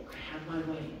it? Grab my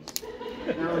wings.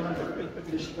 Now remember,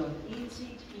 there's no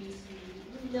easy peasy,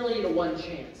 million to one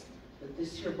chance that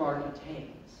this here bar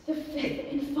contains. The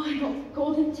fifth and final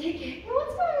golden ticket. Hey,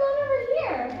 what's going on over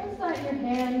here? What's that in your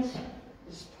hand?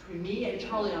 This is between me and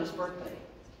Charlie on his birthday.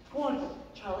 Go on,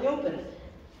 Charlie, open it.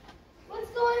 What's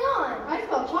going on? I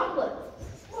smell chocolate.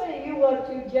 What are you up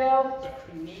to, Joe? It's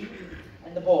between me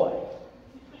and the boy.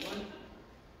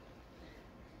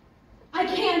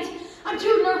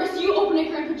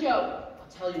 make Grandpa Joe.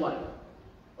 I'll tell you what.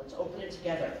 Let's open it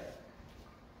together.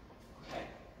 Okay.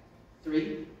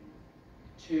 3,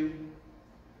 2,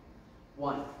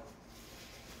 1.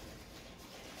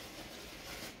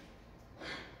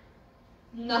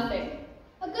 Nothing.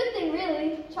 A good thing,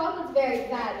 really. Chocolate's very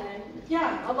bad, man.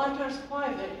 Yeah, a lifetime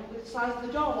supply of it with the size of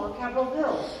the dome on Capitol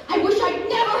Hill. I wish I'd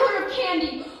never heard of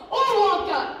candy or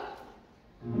Wonka.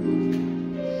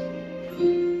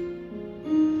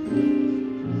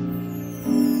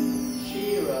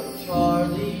 Cheer up,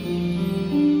 Charlie.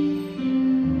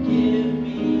 Give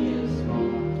me a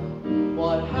smile.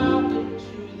 What happened to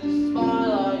the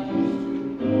smile I used to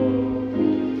know?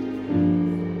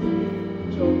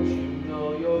 Don't you know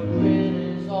your grin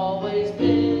has always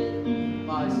been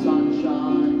my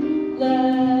sunshine?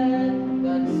 Let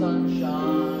that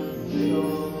sunshine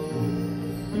show.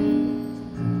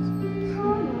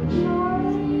 Come on,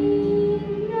 Charlie,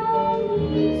 no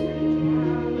need to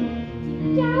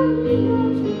down me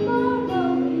on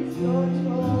tomorrow is your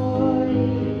toy.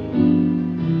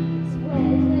 It's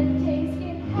when the days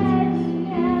get heavy,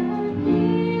 never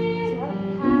get a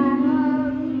pound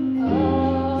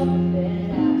of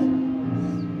it out.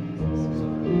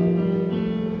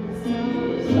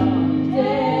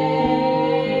 Someday,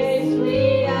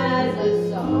 sweet as a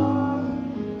song,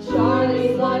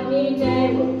 Charlie's lucky day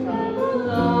will come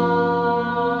along.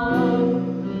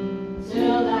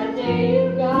 Till that day you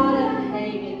gotta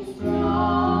hang it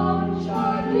strong,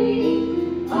 Charlie.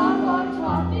 Up on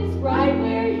top is right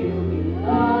where you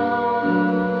belong.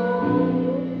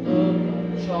 Look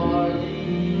up, Charlie.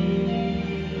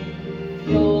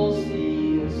 You'll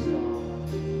see a star.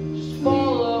 Just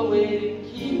follow it and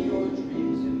keep your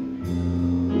dreams in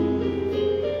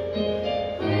view.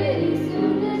 Pretty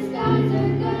soon the skies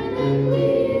are gonna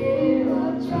clear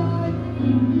up, Charlie.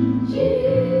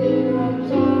 Cheer up,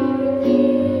 Charlie,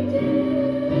 do.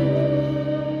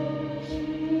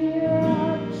 Cheer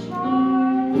up,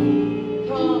 Charlie.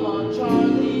 Come on,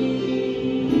 Charlie.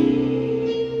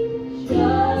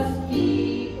 Just be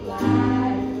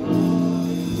glad you're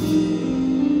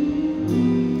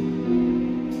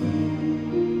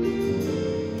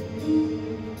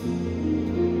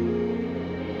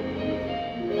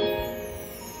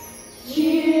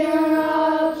Cheer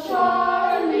up,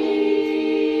 Charlie.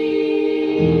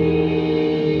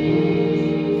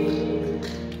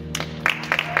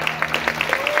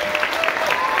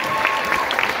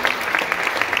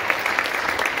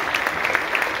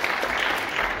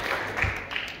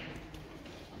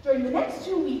 During the next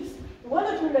 2 weeks, the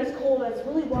weather turned as cold as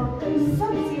Willy Wonka's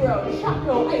Sub-Zero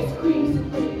Choco Ice Cream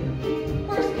Supreme.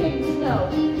 First came snow,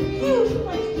 huge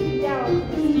flakes shooting down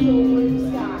from the steel blue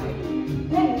sky.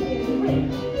 Then came the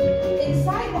wind.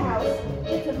 Inside the house,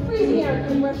 it's a freezing air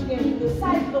came rushing in through the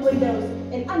sides of the windows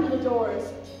and under the doors,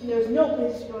 and there was no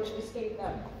place to go to escape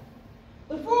them.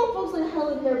 The four folks lay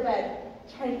huddled in their bed,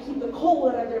 trying to keep the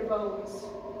cold out of their bones.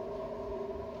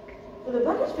 For the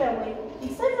Bucket family, the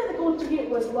excitement of the golden ticket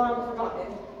was long forgotten.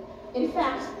 In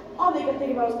fact, all they could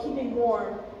think about was keeping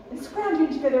warm and scrounging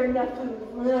together enough food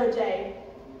for another day,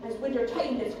 as winter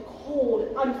tightened its cold,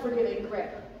 unforgiving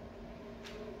grip.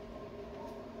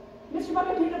 Mr.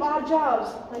 Bucket picked up odd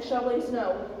jobs, like shoveling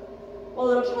snow, while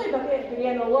little Charlie Bucket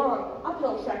began a long,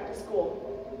 uphill trek to school.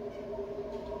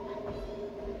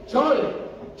 Charlie!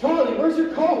 Charlie, where's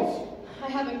your coat? I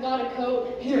haven't got a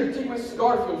coat. Here, take my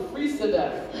scarf. You'll freeze to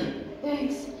death.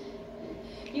 Thanks.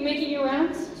 You making your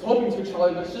rounds? I was hoping to,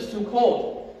 Charlie, but it's just too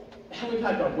cold. Help me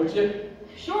pack up, would you?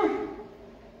 Sure.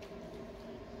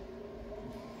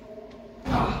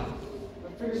 Ah, my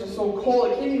fingers are so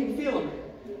cold, I can't even feel them.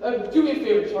 Do me a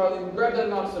favor, Charlie, and grab that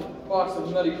box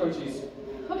of Nutty Crunchies.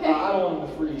 Okay. I don't want them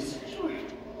to freeze. Sure.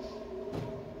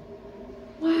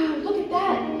 Wow, look at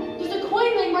that. There's a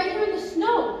coin laying right here in the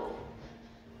snow.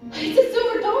 It's a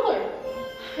silver dollar.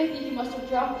 I think you must have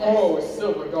dropped this. Oh, a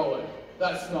silver dollar.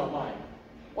 That's not mine.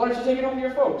 Why don't you take it home to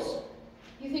your folks?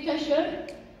 You think I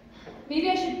should? Maybe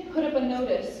I should put up a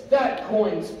notice. That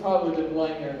coin's probably been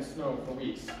lying there in the snow for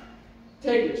weeks.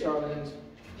 Take it, Charlie, and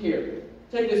here.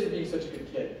 Take this for being such a good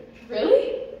kid.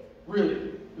 Really?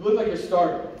 Really. You look like you're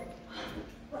starving.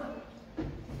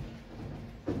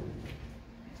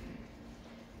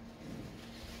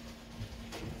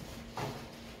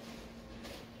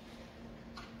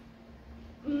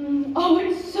 Oh,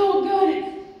 it's so good.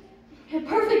 A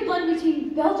perfect blend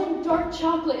between Belgian dark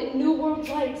chocolate and New World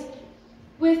light,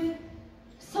 with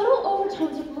subtle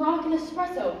overtones of Moroccan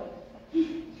espresso.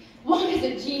 Wonka's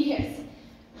a genius.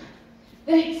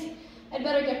 Thanks. I'd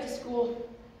better get to school.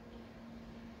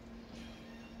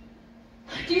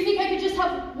 Do you think I could just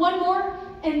have one more,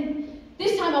 and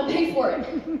this time I'll pay for it?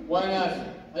 Why not?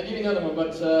 I'll give you another one,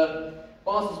 but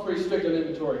Boss is pretty strict on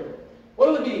inventory.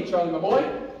 What'll it be, Charlie, my boy?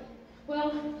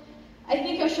 Well, I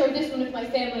think I'll share this one with my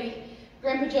family.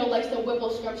 Grandpa Joe likes the Whipple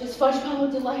Scrumptious Fudge Mellow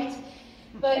Delight,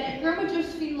 but Grandma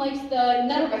Josephine likes the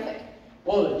Nutterific.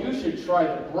 Well, then you should try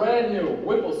the brand new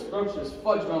Whipple Scrumptious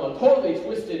Fudge Mellow Totally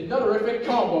Twisted Nutterific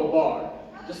Combo Bar.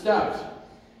 Just out.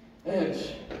 And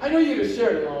I know you just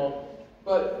shared it all,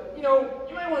 but, you know,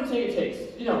 you might want to take a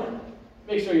taste. You know,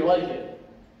 make sure you like it.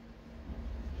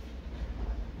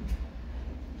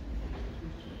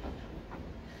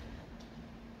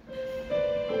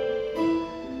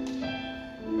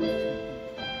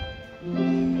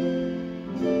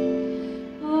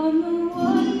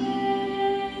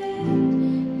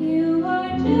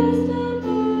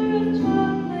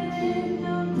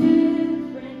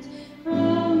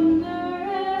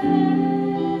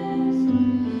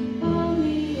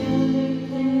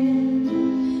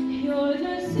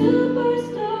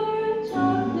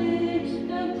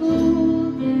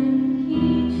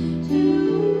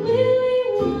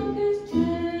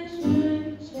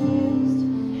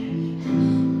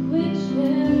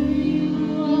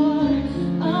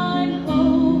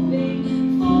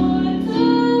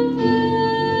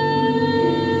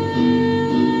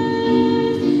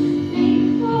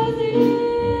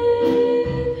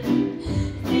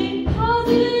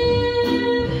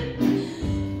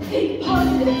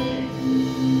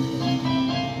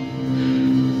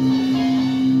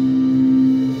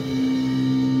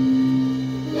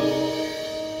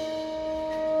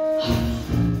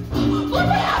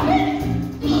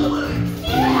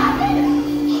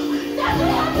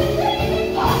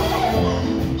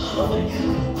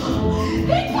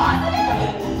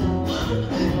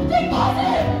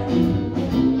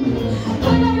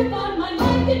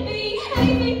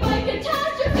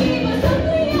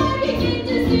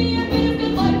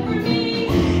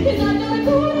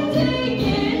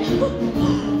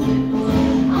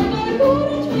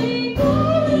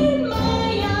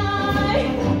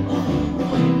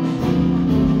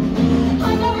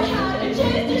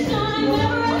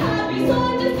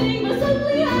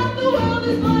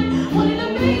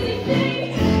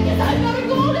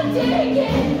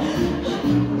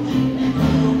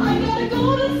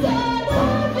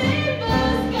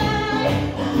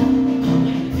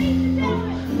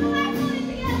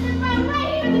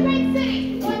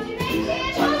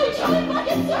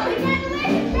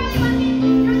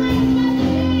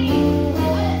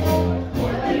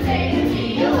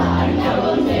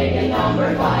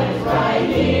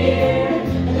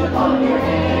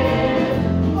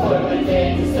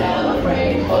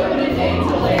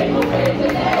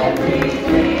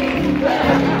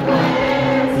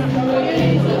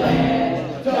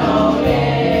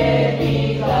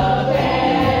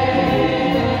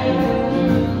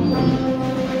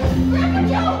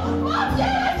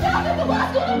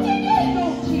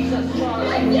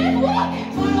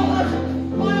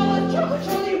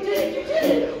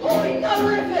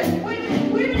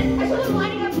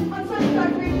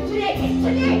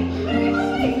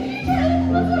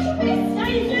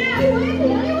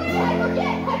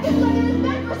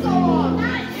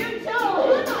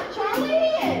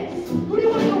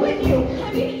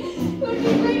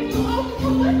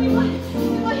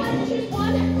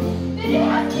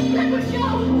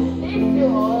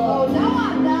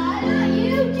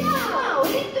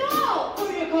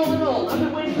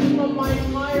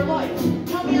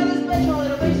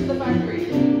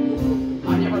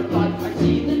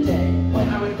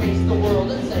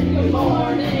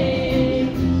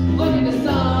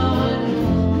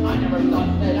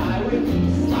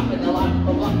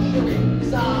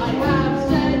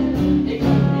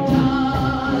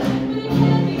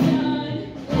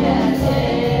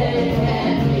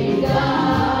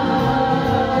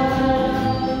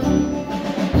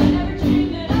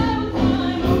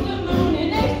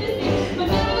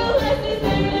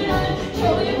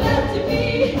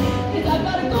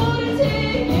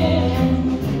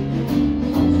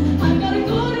 I've got a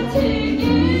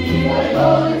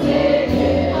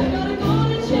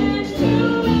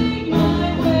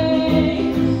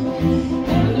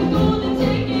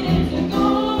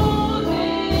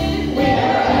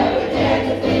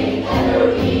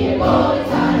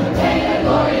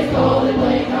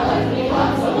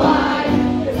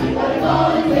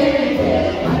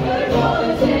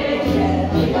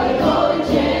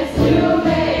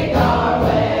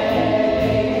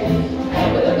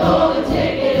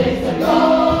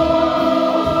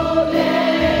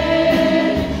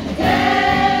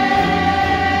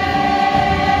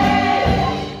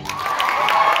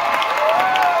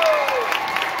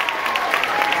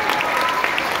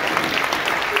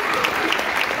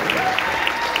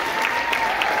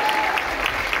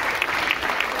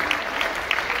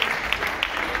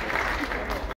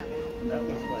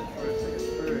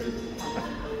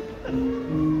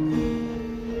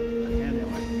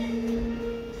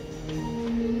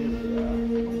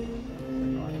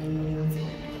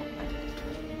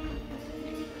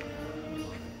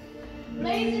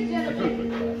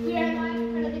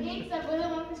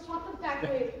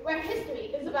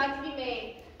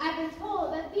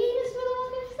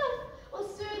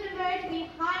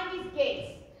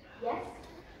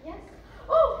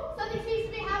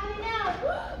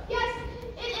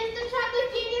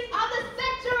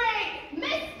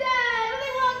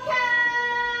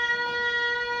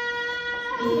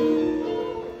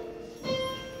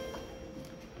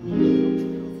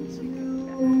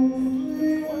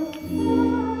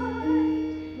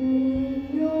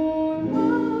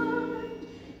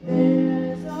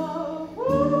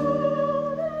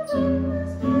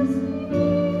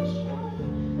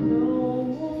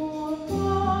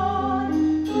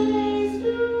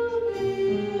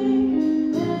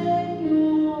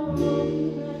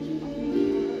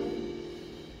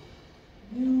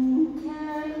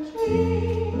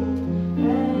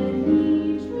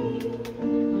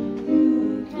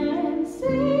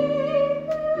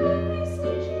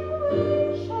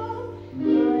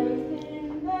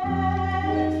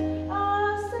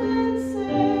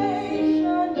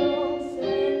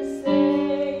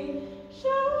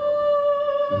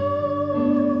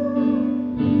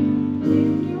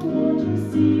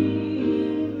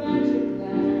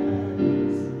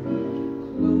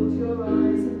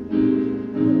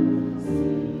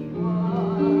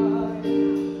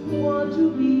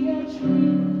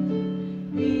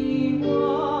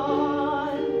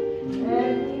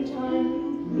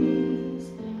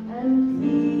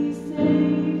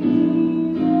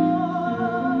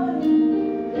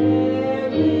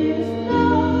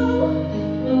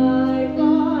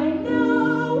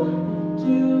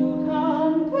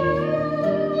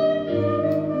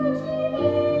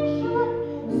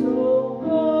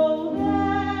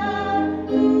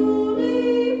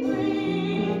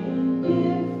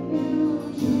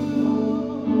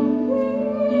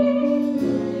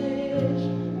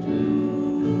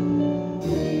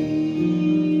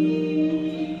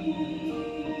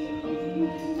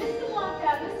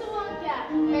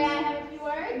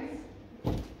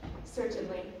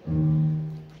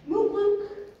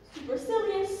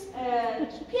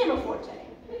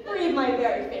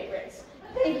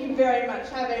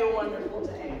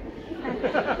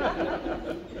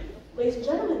Ladies and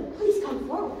gentlemen, please come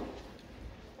forward.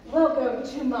 Welcome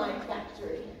to my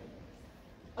factory.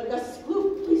 Augustus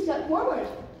Gloop, please step forward.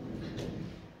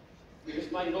 Here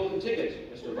is my golden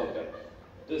ticket, Mr. Wonka.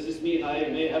 Does this mean I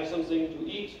may have something to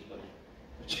eat?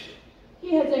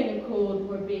 He has ain't cold,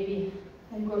 poor baby,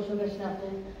 and grosso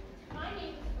geschnappel. My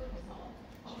name is Lucasol.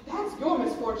 Oh, that's your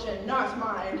misfortune, not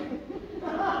mine.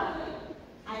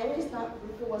 I always thought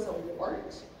Ruka was a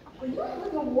wart. Well, you don't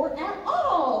look like a wart at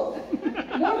all.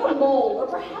 More of a mole, or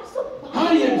perhaps a bug.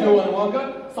 How you doing,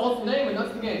 Wonka? Salt's the name and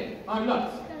nuts the game. I'm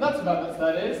nuts. Nuts about nuts,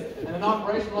 that is. And an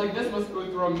operation like this must go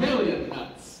through a million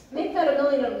nuts. Make that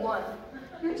 1,000,001.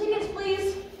 Your tickets,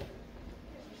 please.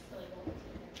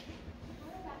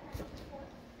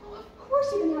 Oh, of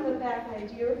course you can have a back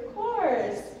idea, of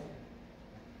course.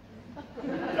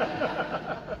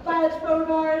 Violet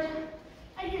Beauregard.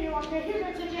 I hear you, Wonka. Here's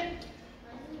your ticket.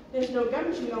 There's no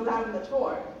gum chewing allowed in the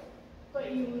tour. But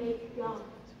you make gum.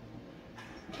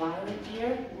 Violet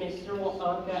dear, Mr.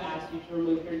 Wonka asked you to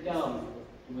remove your gum.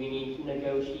 Do we need to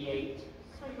negotiate?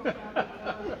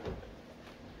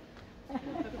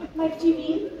 Mike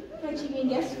TV,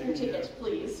 yes, your ticket,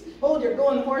 please. Hold your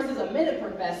golden horses a minute,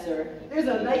 Professor. There's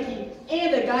a Nike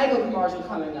and a Geico commercial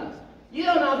coming up. You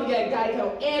don't have to get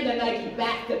Geico and a Nike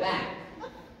back to back.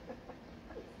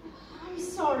 I'm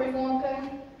sorry,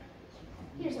 Wonka.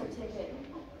 Here's our ticket.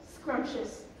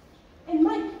 Scrumptious. And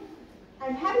Mike,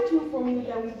 I'm happy to inform you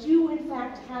that we do, in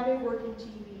fact, have a working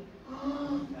TV.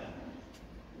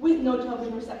 With no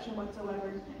television reception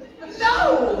whatsoever.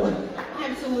 No!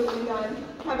 Absolutely none.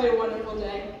 Have a wonderful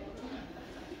day.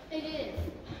 It is.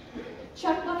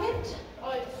 Chuck Bucket?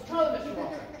 It's Charlie, Mr.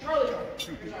 Wonka. Charlie.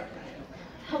 Here's our ticket.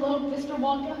 Hello, Mr.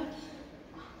 Wonka.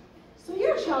 So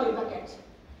you're Charlie Bucket.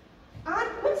 On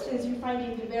coincidence, you're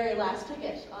finding the very last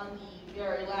ticket on the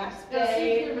very last Now, see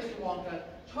day. here, Mr. Wonka.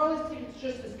 Charlie's ticket's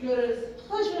just as good as...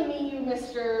 Pleasure to meet you,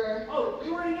 Mr. Oh,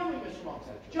 you already know me, Mr.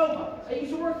 Wonka. Joe Wonka. I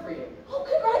used to work for you. Oh,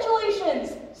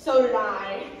 congratulations! So did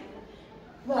I.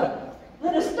 Well,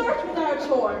 let us start with our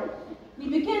tour. We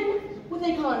begin with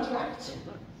a contract.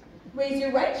 Raise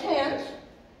your right hand.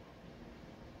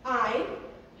 I,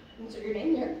 insert your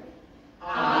name here.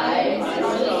 I,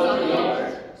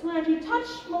 Marcel, Swear to touch,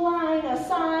 malign,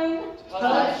 assign.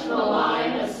 touch,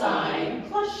 malign, assign.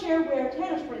 Plus share where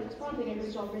Tanner Springs,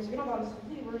 Spontaneous, and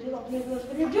Visual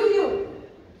Springs, do you?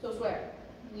 So swear.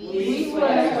 We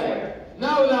swear.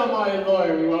 Now, my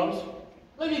lawyer, we won't.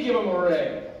 Let me give him a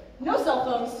ring. No cell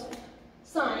phones.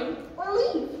 Sign or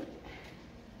leave.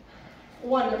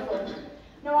 Wonderful.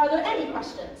 Now, are there any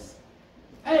questions?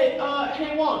 Hey,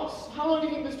 Wonks, how long do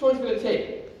you think this tour's gonna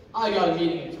take? I got a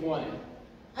meeting at 20.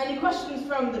 Any questions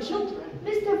from the children?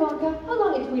 Mr. Wonka, how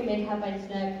long until we may have my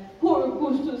snack? Poor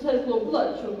Augustus has low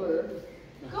blood sugar.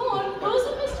 Go on, pose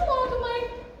it, Mr. Wonka,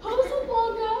 Mike. Pose it,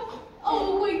 Wonka.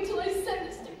 Oh, wait till I send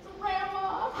this to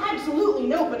Grandma. Absolutely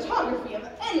no photography of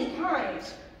any kind.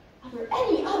 Are there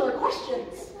any other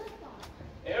questions?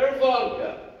 Herr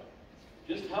Wonka,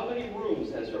 just how many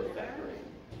rooms has your factory?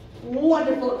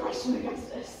 Wonderful question,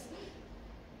 Augustus.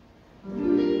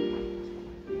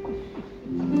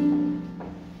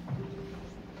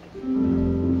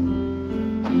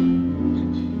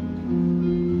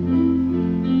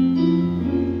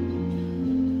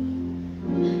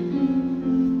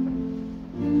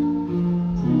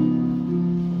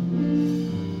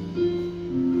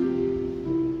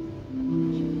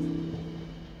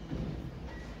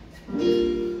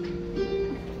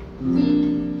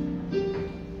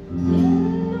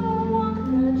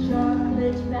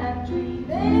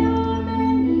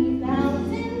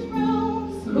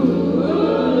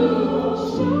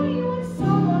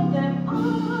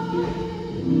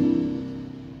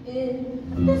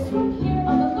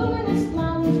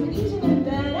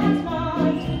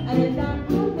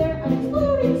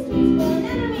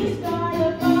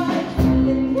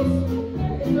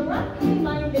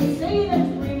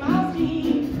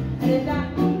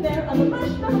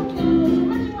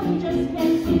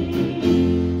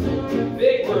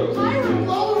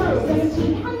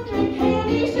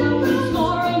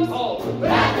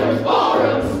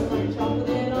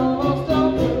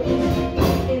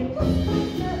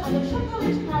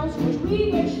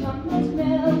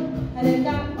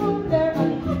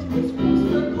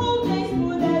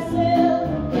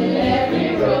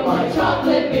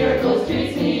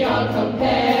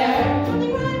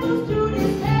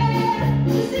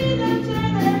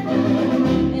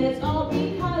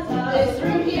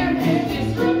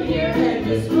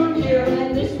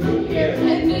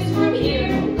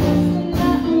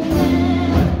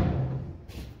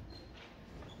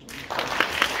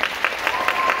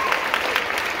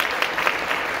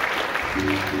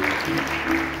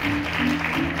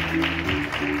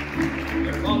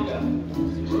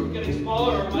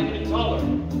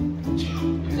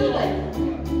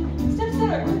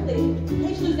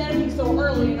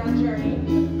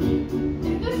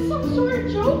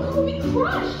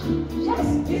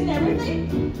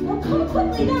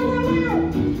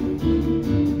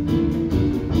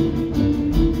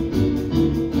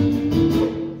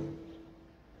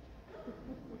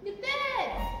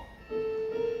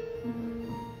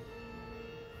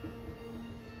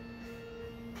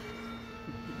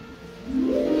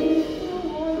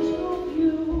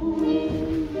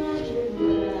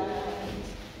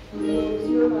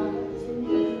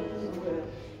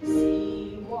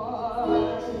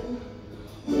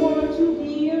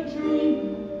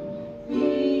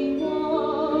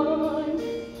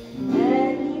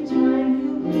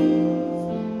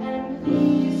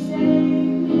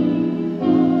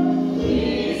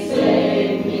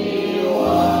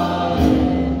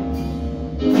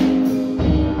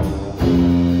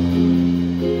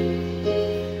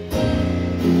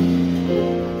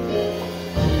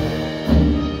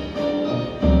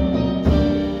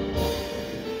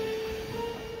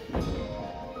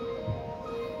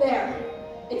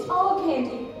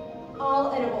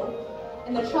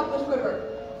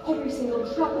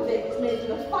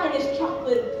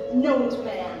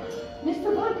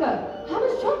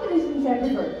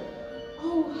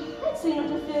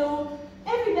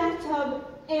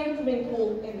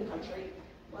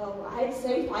 I'd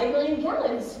say 5 million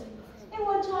gallons in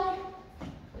one time.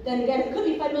 But then again, it could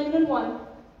be 5 million in one.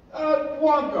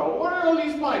 Wonka, what are all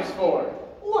these pipes for?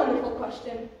 Wonderful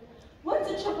question. Once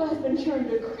a chocolate has been churned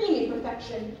to creamy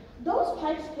perfection, those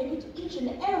pipes take it to each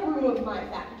and every room of my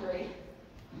factory.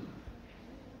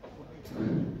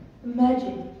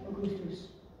 Imagine, Augustus,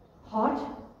 hot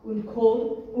and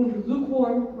cold and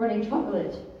lukewarm running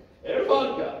chocolate. Herr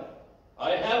Wonka,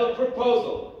 I have a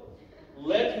proposal.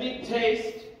 Let me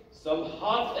taste some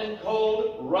hot and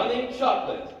cold running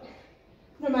chocolate.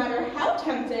 No matter how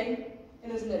tempting,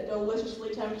 and isn't it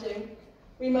deliciously tempting,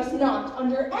 we must not,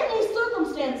 under any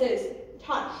circumstances,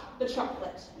 touch the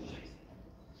chocolate.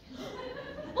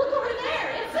 Look over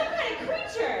there! It's some kind of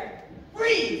creature!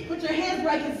 Freeze! Put your hands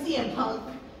where I can see him, punk.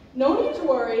 No need to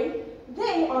worry.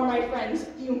 They are my friends,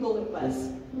 the Oompa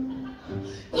Loompas.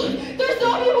 They're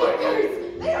zombie workers!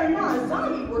 They are not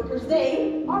zombie workers.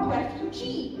 They are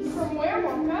refugees. From where,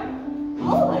 Wonka?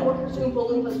 All my workers are Oompa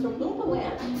Loompas from Oompa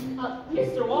Land.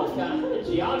 Mr. Wonka, I'm a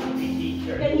geography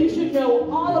teacher. Then you should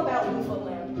know all about Oompa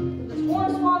Land. The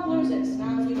hornswogglers and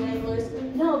snazzy wranglers,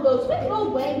 and all those wicked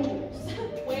old wang-doodles.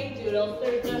 Wang-doodles,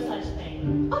 there's no such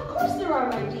thing. Of course there are,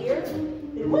 my dear.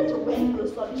 They went to wang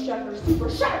those lucky shovers super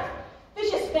sharp,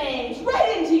 vicious fangs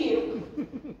right into you.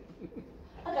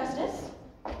 Augustus,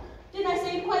 didn't I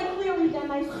say quite clearly that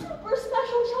my super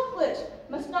special chocolate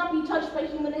touched by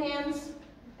human hands,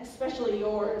 especially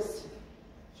yours.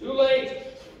 Too late.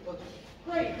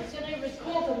 Great, it's gonna be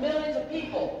recalled to millions of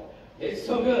people. It's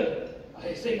so good.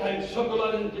 I think I'm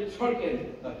chocolate and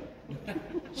drunken.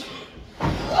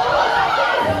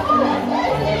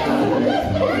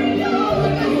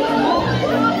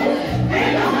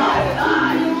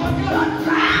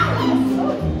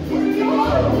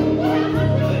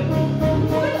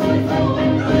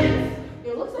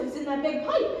 It looks like it's in that big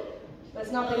pipe. But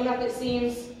it's not big enough, it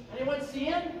seems. Anyone see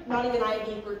him? Not even I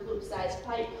need for Gloop-sized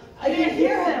pipe. I didn't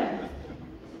hear him.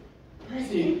 Where is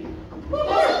he?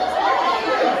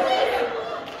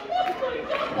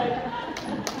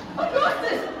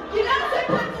 Augustus, you now said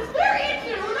Prince is very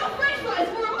interested. We're no French fries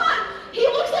for a month. He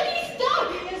looks like he's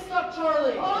stuck. He is stuck,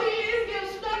 Charlie. Oh, he is getting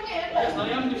stuck in. Yes, I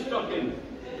am stucken.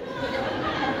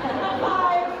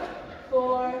 5,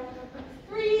 4,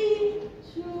 3,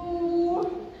 2.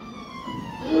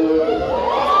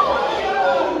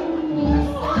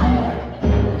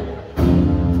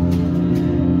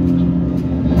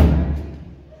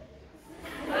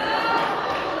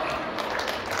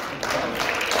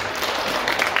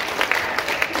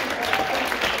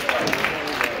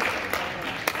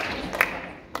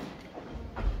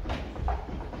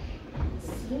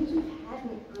 Seems you've had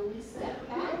an early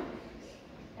setback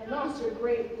and lost your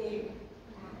great big,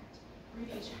 fat,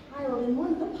 greedy child in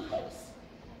one of the pipes.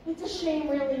 It's a shame,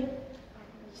 really. You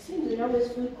seem to know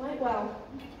his food quite well.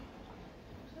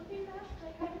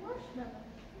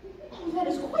 Oh, that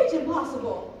is quite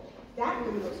impossible. That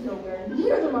room was nowhere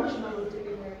near the marshmallow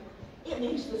dipping room. It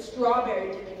leads to the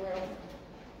strawberry dipping room.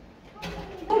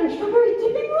 Better strawberry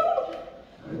dipping room?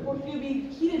 Or it would be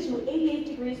heated to 88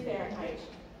 degrees Fahrenheit.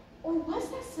 Or was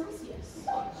that Celsius?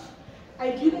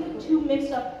 I do get the two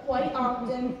mixed up quite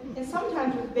often, and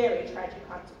sometimes with very tragic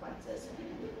consequences.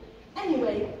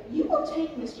 Anyway, you will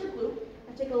take Mr. Gloop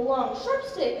and take a long, sharp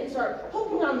stick and start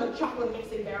poking on the chocolate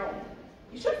mixing barrel.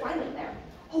 You should find it there.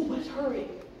 Oh, but hurry.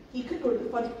 He could go to the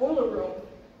fudge boiler room,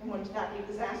 and wouldn't that be a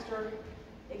disaster?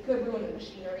 It could ruin the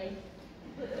machinery.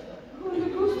 Oh, the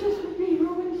Augustus would be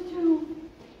ruined too.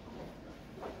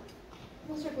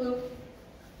 Mr. Gloop,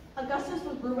 Augustus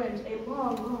was ruined a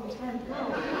long, long time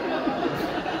ago.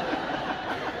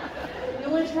 The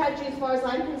only tragedy, as far as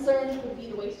I'm concerned, would be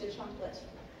the wasted chocolate.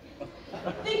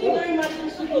 Thank you very much,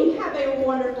 Mr. Gloop. Have a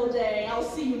wonderful day. I'll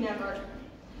see you never.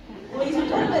 Ladies and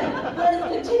gentlemen, let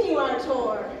us continue our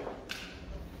tour.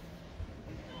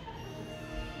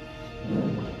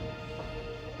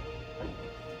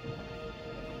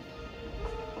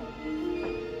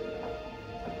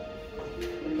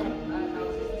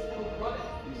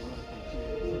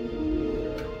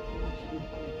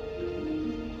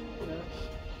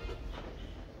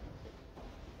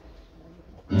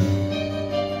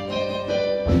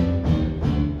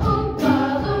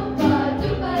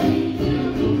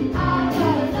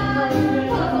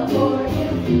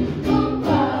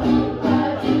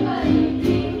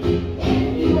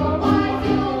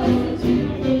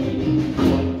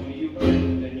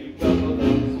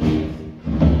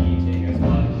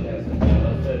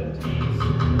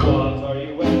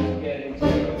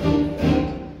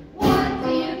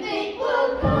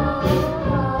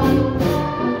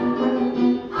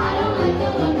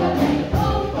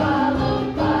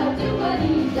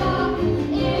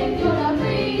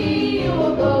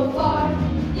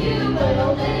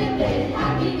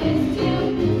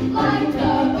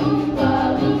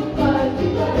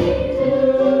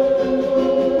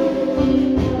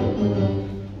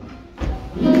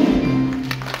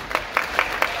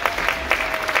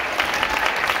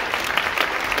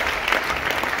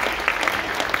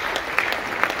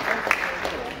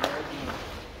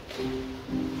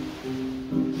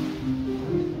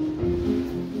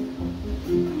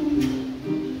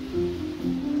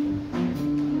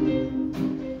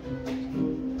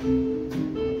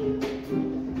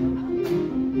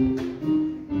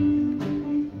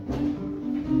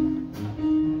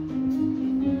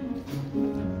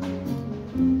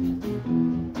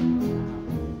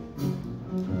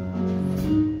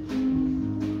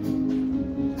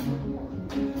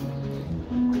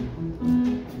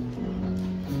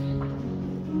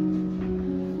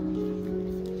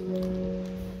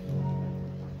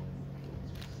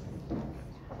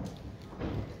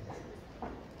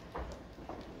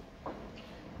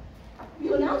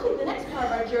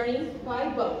 Journey by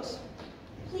boat.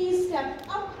 Please step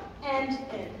up and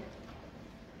in.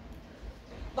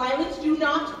 Violets, do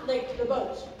not lick the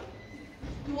boat.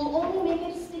 You will only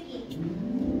make it sticky.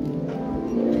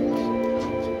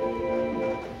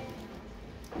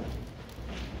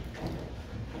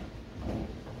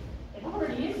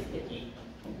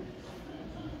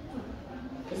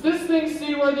 Is this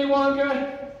Worthy Wonka?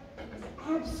 It's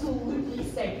absolutely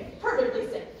safe. Perfectly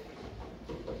safe.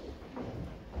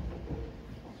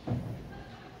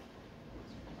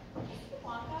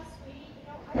 Wonka, sweetie,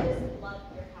 I just love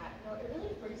your hat. It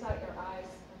really brings out your eyes.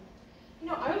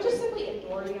 I would just simply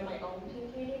adore you in my own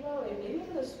pink rainbow, and maybe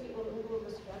even a sweet little of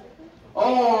a strategy.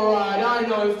 All right, I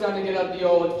know it's time to get out the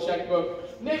old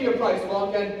checkbook. Name your price,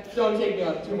 Wonka, and don't take me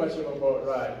on too much of a boat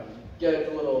ride. Get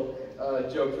a little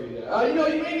joke for you there.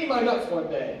 You may need my nuts one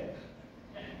day.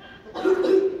 A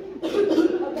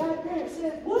bad parent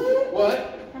says, what?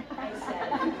 What? I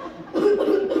said.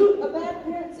 A bad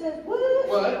parent says, what?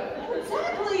 What?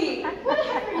 Exactly. Where the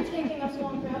heck are you taking us,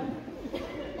 Wonka?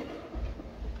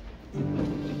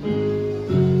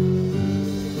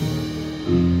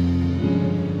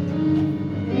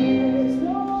 There's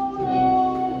no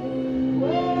knowing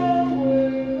where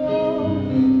we're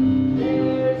going.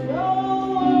 There's no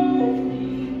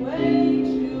earthly way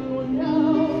to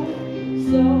know.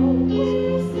 So we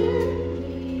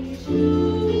simply to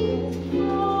and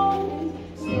fro,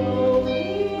 slowly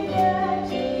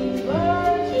getting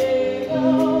vertigo.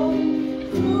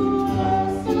 Through the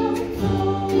sun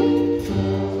flowing,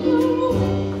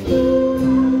 flowing, through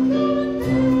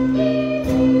the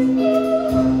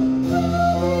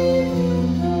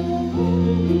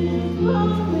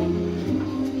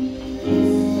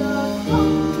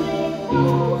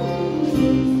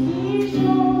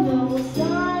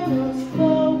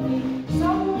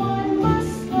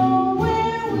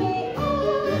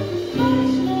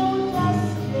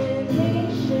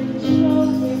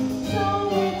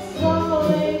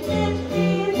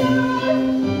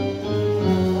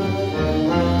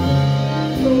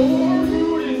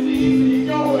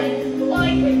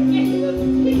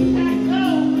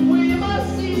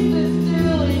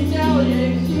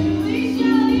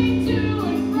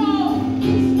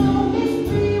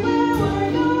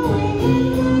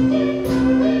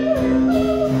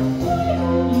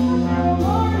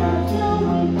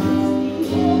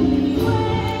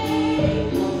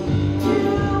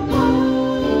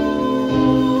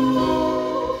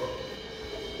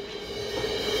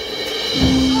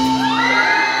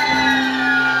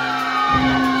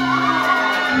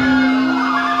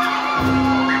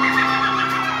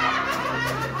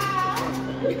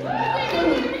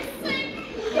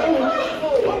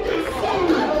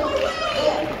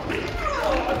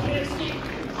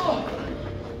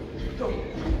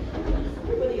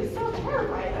Everybody is so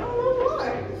terrified. I don't know why.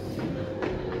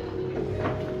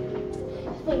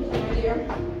 Thank you, my dear.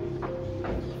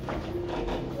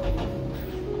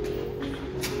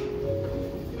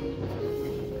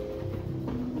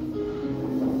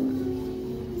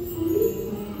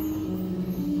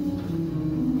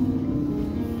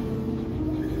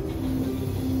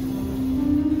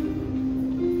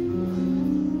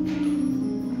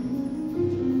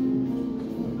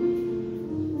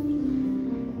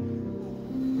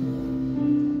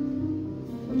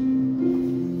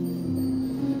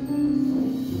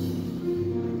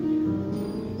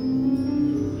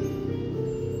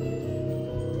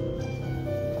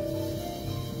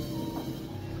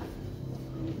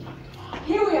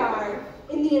 Here we are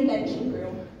in the invention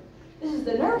room. This is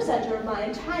the nerve center of my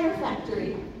entire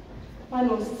factory. My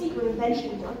most secret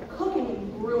inventions are cooking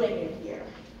and brewing in here.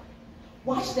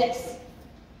 Watch this.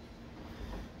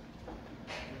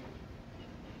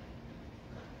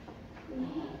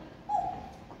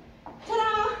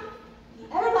 Ta-da! The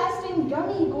everlasting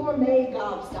gummy gourmet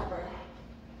gobstopper.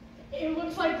 It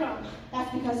looks like gum.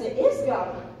 That's because it is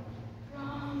gum.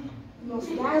 Gum. The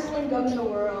most dazzling gum in the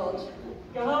world.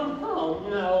 Gum? Oh,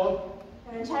 no.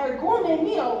 An entire gourmet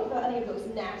meal without any of those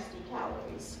nasty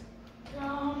calories.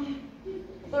 Gum.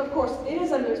 But of course, it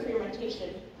is under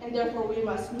experimentation, and therefore we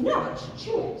must not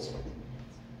chew it.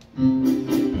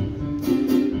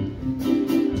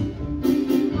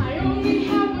 I only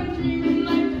have one dream in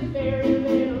life, there's very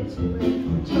little to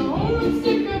it. To only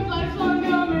stick of lifelong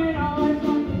gum and all I've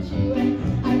long to chew it.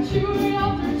 I chew it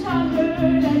all through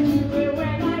childhood, I chew it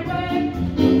when I wed.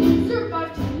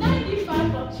 Survive to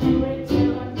 95, I'll chew it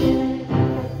till I'm dead.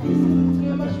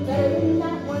 You're much better than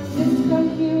that one. This gum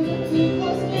here is a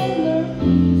people standard.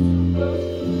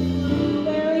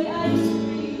 Blueberry ice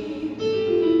cream.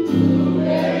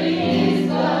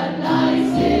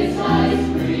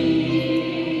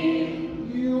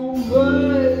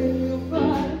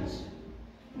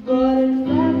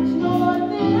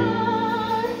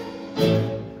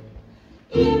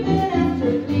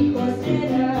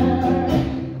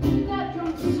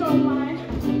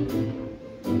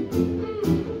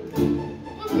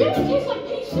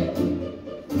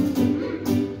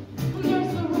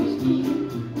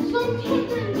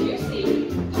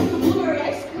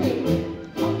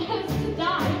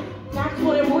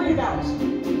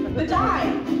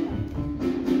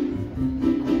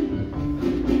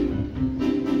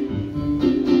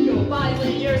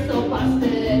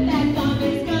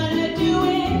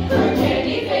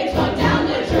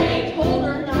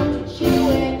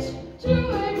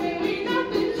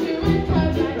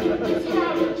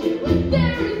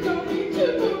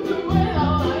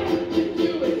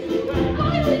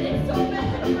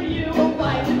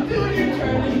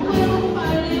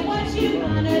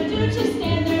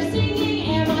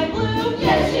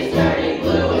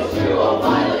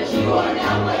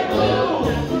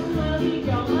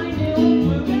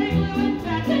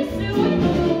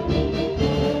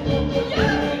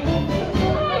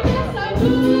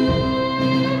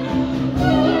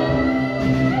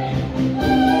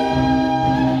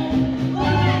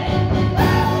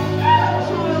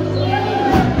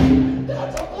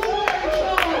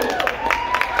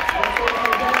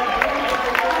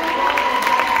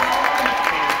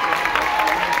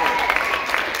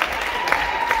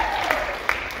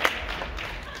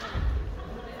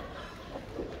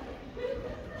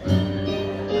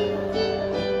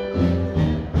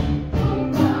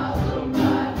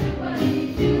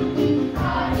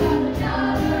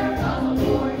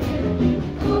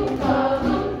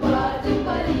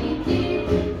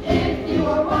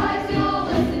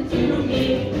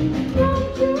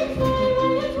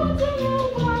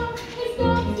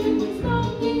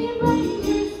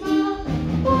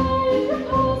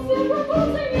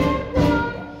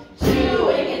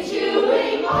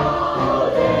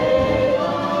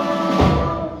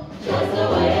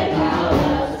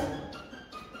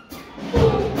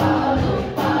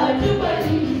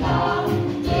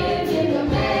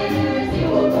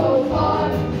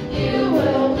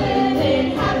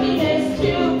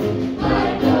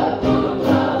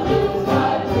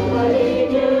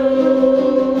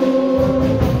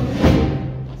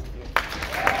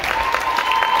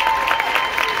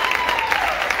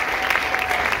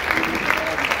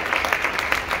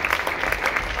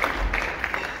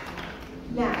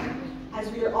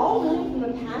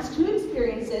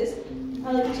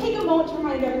 I'd like to take a moment to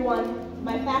remind everyone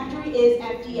my factory is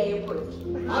FDA approved.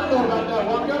 I don't know about that,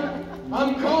 Wonka.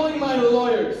 I'm calling my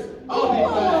lawyers. I'll be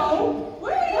back.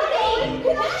 Where are you going?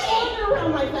 Can I wander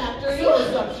around my factory? So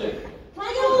reception. Can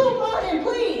I get a little more in,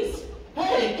 please?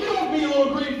 Hey, get off me, you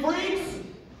little green freaks!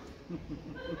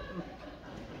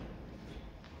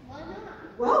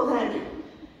 Well then,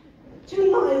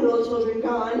 2 naughty little children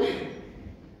gone.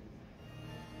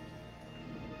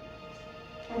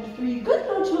 And 3 good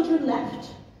little children left.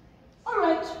 All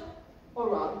right, or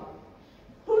wrong.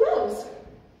 Who knows?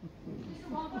 Mr.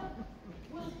 Wonka,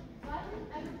 will Violet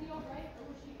ever be all right, or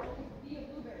will she always be a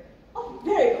blueberry? Oh,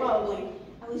 very probably.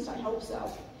 At least I hope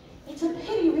so. It's a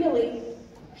pity, really.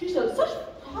 She was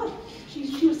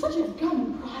such a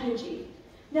gum prodigy.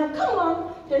 Now come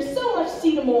along. There's so much to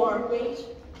see no more. Wait.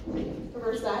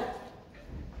 Reverse that.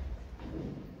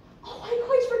 Oh, I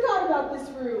quite forgot about this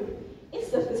room.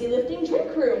 It's the fizzy lifting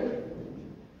drink room.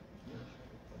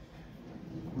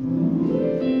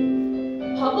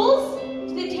 Bubbles?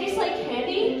 Do they taste like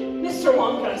candy? Mr.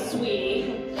 Wonka,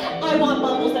 sweetie. I want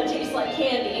bubbles that taste like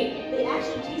candy. They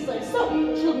actually taste like soap,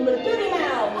 you children with dirty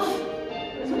mouths.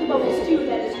 There's what the bubbles do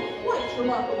that is quite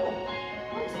remarkable.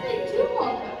 What do they do,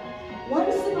 Wonka?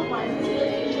 1 sip of my fizzy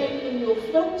lifting drink and you'll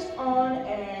float on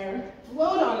air.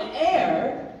 Float on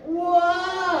air?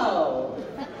 Wow!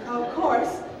 Of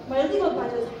course, my legal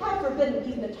advisors have forbidden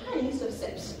even the tiniest of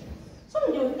sips.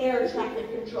 Something to do with air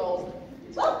traffic control.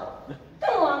 Well,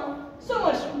 come along. So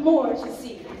much more to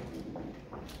see.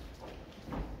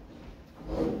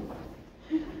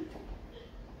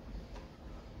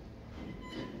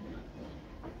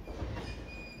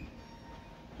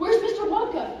 Where's Mr.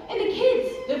 Wonka and the kids?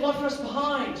 They've left us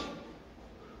behind.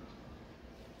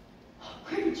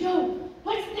 Crazy Joe,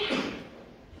 what's that?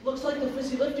 It looks like the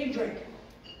fizzy lifting drink.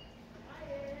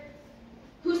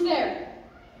 Who's there?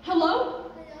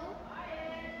 Hello?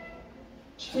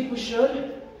 Do you think we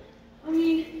should? I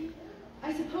mean,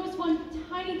 I suppose one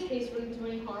tiny taste wouldn't do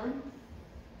any harm.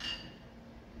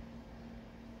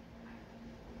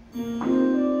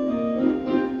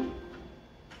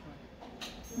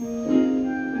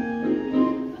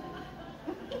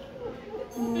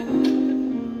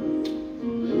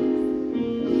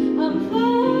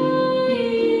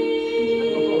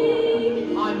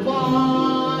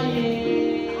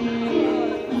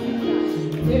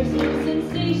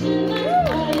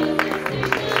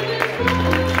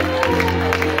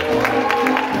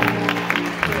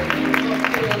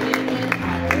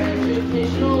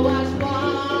 Educational, that's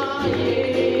why.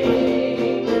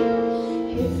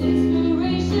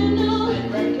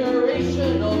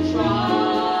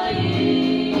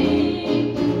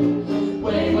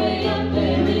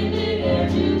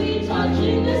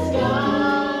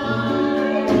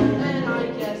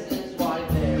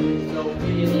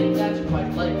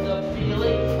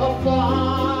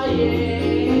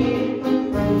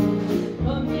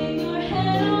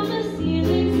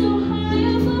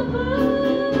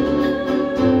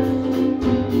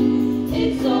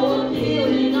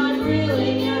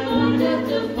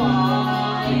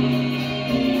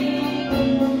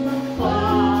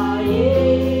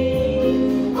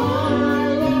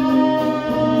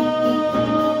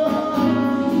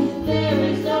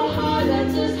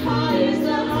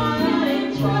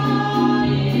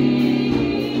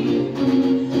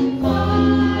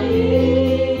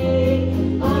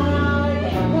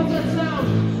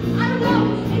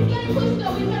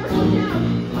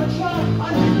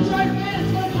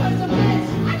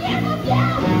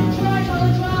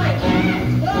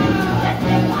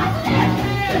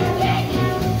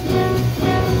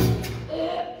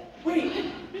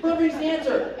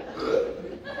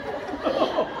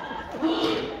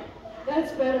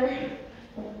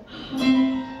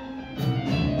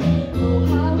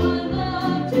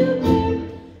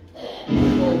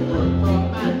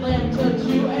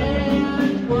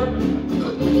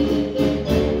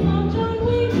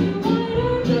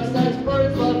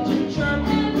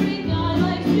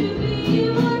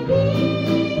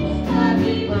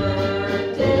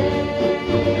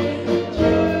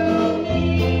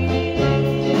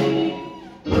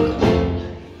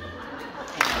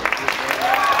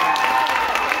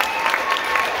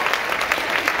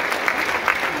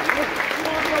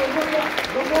 hurry up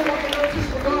before Wonka notices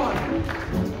we're gone.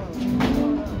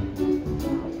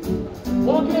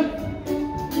 Wonka,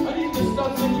 I need you to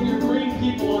stop sending your green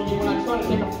people on me when I try to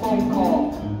take a phone call.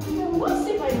 I must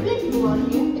if I grip you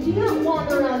on you and do not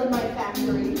wander around in my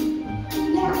factory.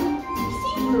 Now,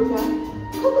 see, Veruca,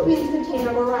 cocoa beans contain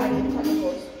a variety of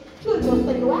chemicals. Two of the most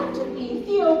psychoactive being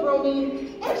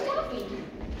theobromine and caffeine.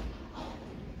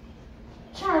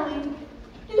 Charlie,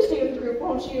 do stay with the group,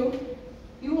 won't you?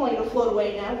 You won't need to float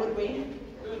away now, would we?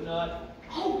 Good night.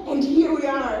 Oh, and here we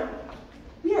are.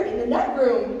 We are in the nut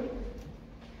room.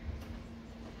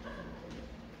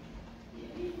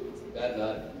 Bad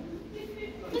night.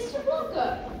 Mr.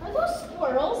 Wonka, are those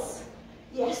squirrels?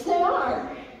 Yes, they are.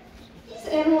 These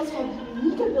animals have the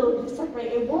unique ability to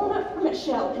separate a walnut from its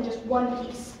shell in just one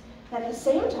piece, and at the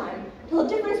same time, tell the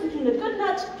difference between a good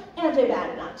nut and a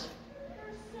bad nut.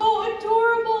 Oh,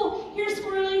 adorable! Here,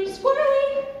 Squirrely,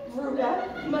 Squirrely!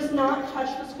 Veruca, you must not touch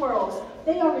the squirrels.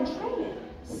 They are in training.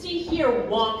 See here,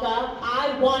 Wonka.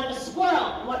 I want a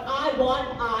squirrel. What I want,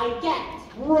 I get.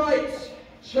 Right.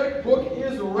 Checkbook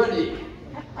is ready.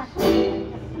 I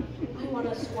want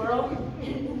a squirrel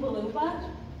and an Oompa Loompa.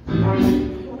 I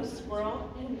want a squirrel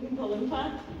and an Oompa Loompa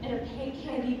and a pink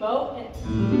candy boat.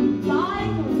 And by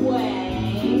the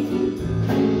way,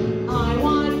 I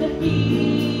want to be.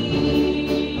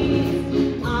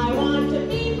 I want to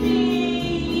be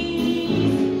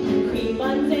pleased. Cream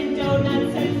buns and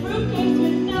donuts and fruitcakes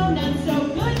with no nuts. So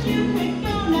good you could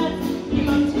go nuts. Give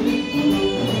them to me.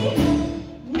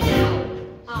 Now,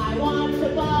 I want to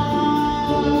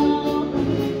ball.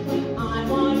 I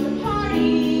want to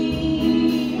party.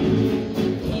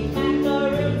 Take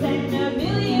macaroons and a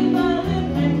million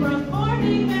balloons and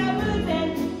performing baboons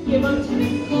and give them to me.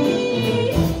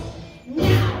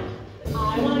 Now,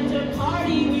 I want to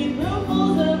party with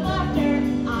roomfuls of laughter.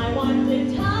 I want a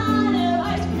ton of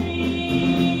ice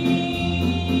cream.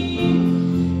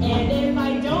 And if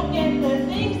I don't get the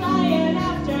things I am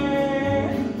after,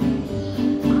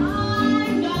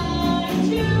 I'm going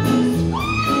to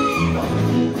scream.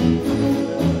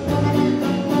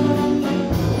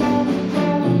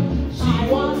 She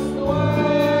wants the world.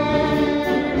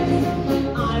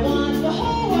 I want the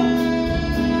whole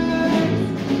world.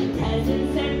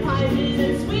 Presents and prizes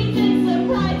and sweets and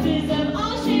surprises of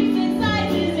all shapes and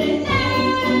sizes. And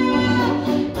now,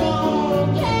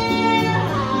 don't care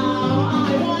how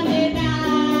I want it now.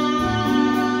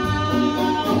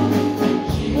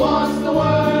 She wants the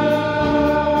world.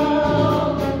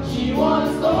 She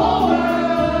wants the whole world.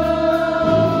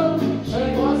 She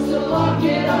wants to lock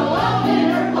it all up in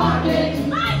her pocket.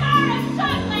 My bar of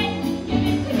chocolate, give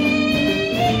it to me.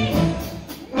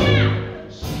 Now,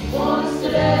 She wants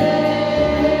today.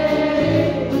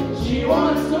 She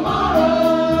wants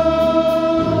tomorrow.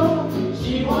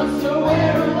 She wants to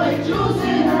wear her like jewels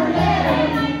in her hair.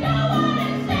 and I don't want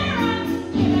it, Sarah.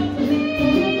 Give it to me.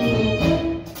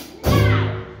 Now,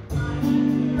 I want to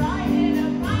ride in a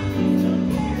bicycle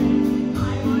carriage. I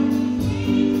want to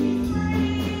see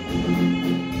spring.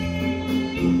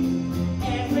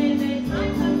 Every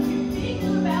time comes to think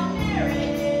about marriage.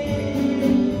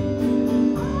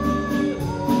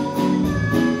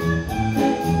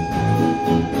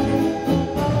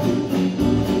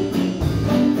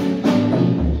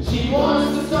 She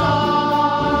wants the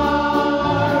stars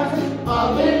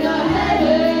up in the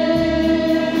heavens.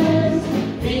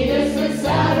 Venus and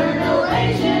Saturn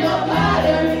arranged in a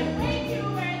pattern.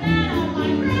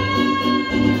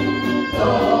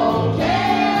 Don't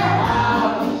care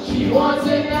how she wants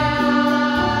it now.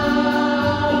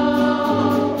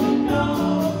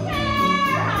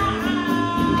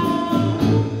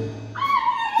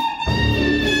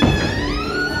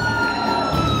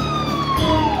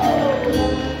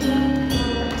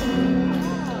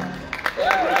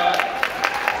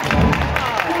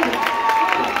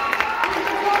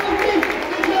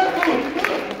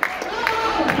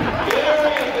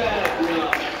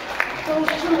 Those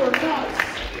two are nuts.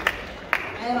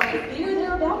 And I fear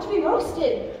they're about to be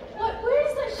roasted. Where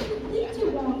does that shoe lead to,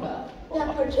 Wonka?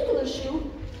 That particular shoe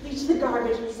leads to the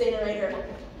garbage incinerator.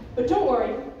 But don't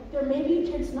worry, there may be a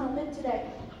chance not lit today.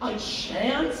 A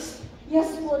chance?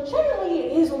 Yes, well, generally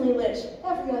it is only lit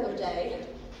every other day.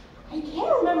 I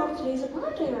can't remember if today's a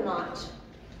birthday or not.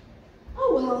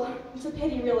 Oh well, it's a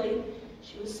pity really.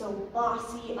 She was so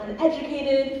bossy,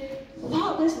 uneducated,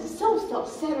 thoughtless, and so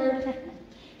self-centered.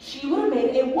 She would have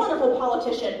made a wonderful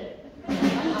politician.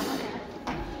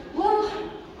 Well,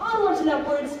 onwards and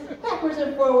upwards, backwards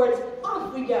and forwards,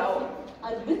 off we go.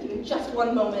 I'll be with you in just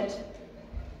one moment.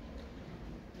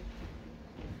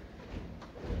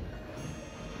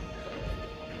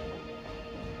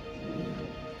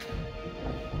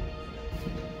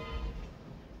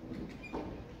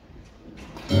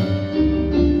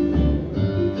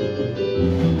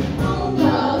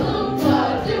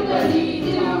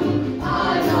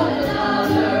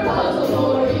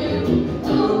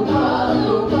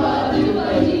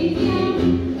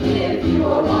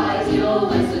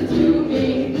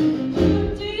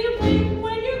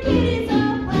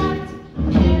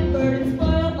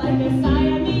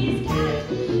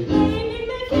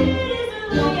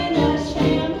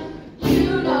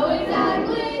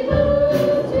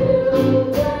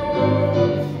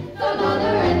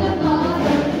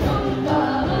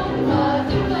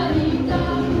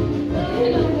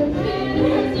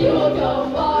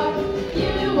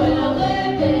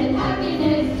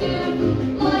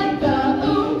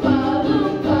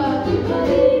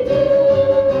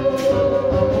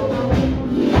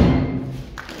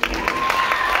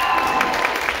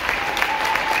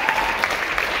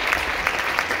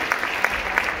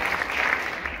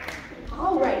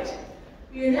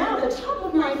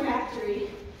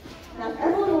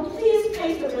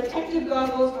 your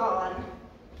goggles on.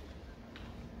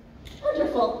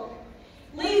 Wonderful.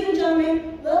 Ladies and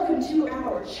gentlemen, welcome to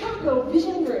our Choco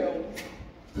Vision Room.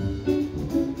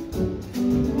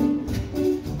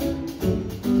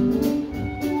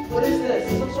 What is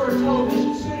this? Some sort of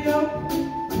television studio?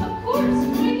 Of course,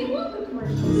 we're making Wonka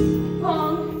commercials.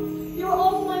 Wrong. You're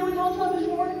all familiar with how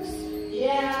television works?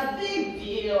 Yeah, big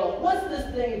deal. What's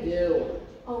this thing do?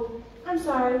 Oh, I'm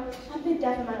sorry. I'm a bit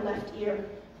deaf in my left ear.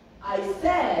 I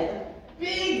said,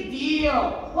 big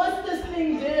deal. What's this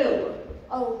thing do?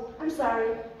 Oh, I'm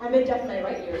sorry. I'm a bit deaf in my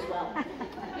right ear as well.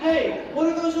 Hey, what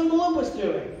are those Oompa Loompas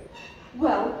doing?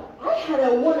 Well, I had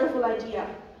a wonderful idea.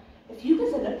 If you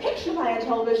can send a picture via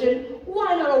television,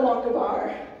 why not a Wonka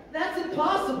bar? That's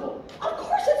impossible. Of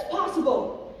course it's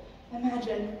possible.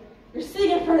 Imagine, you're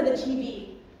sitting in front of the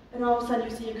TV, and all of a sudden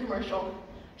you see a commercial.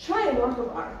 Try a Wonka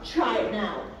bar. Try it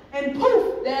now. And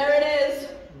poof, there it is.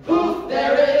 Poof,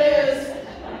 there it is.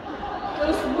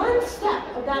 Just one step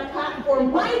of that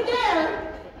platform right there.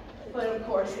 But of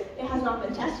course, it has not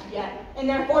been tested yet, and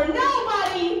therefore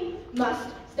nobody must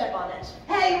step on it.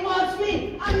 Hey, watch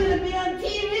me. I'm going to be on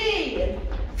TV.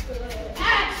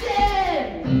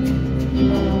 Action!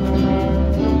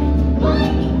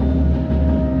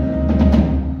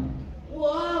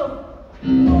 Whoa!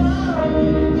 Whoa!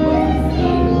 Where is he?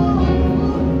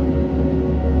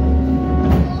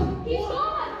 He's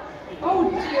gone! Oh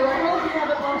dear, I hope you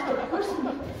haven't lost a person.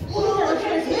 You've never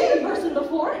transmitted a person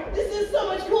before. This is so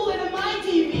much cooler than my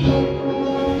TV.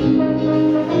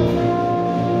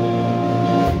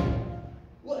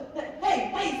 What?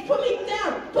 Hey, put me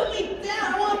down! Put me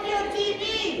down! I want to be on TV!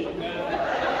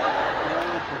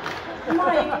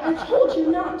 Mike, I told you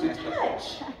not to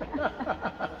touch.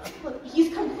 Look,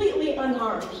 he's completely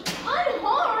unharmed.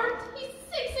 Unharmed? He's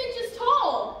 6 inches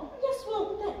tall. Yes, well,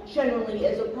 that generally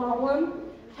is a problem.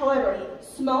 However,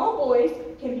 small boys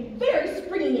can be very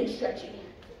springy and stretchy.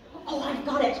 Oh, I've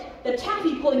got it. The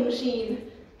taffy pulling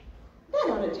machine. That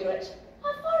ought to do it.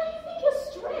 How far do you think he'll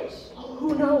stretch? Oh,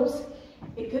 who knows?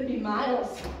 It could be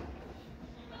miles.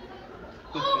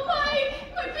 Oh,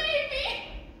 Mike, my baby.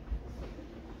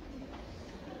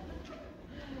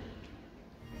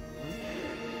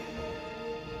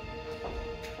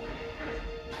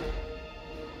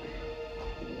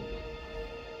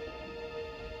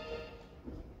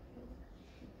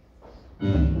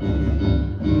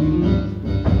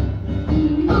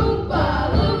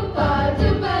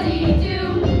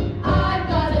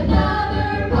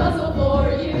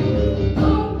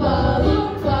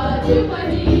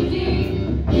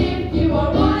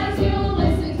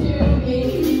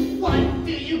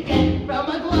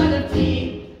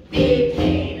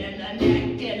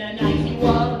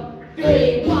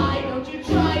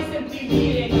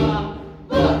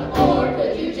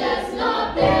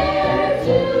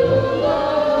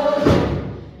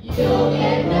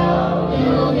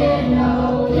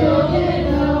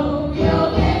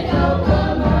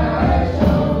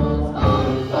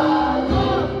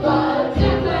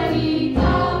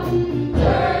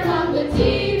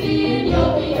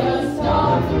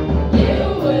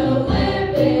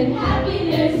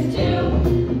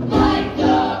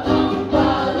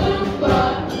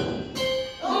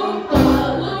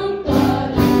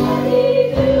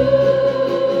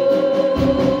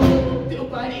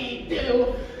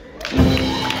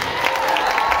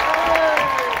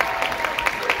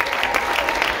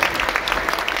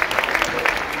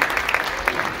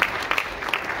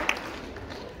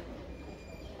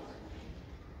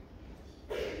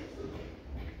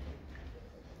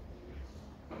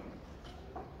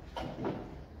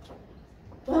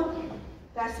 Well,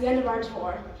 that's the end of our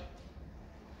tour.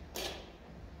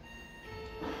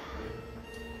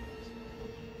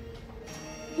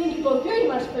 Thank you both very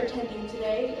much for attending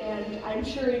today, and I'm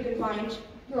sure you can find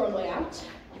your own way out.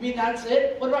 You mean that's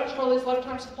it? What about Charlie's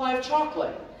lifetime supply of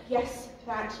chocolate? Yes,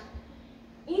 that.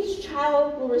 Each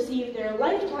child will receive their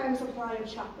lifetime supply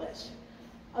of chocolate.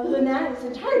 Other than that, this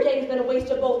entire day has been a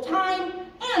waste of both time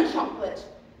and chocolate.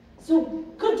 So,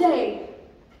 good day.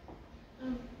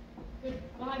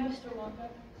 Goodbye, Mr. Wonka.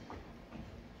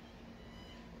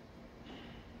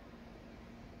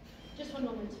 Just one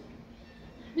moment.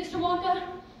 Mr. Wonka,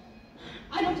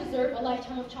 I don't deserve a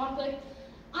lifetime of chocolate.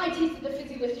 I tasted the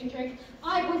fizzy lifting drink.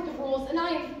 I broke the rules, and I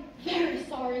am very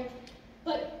sorry.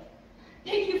 But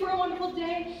thank you for a wonderful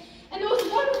day and the most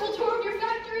wonderful tour of your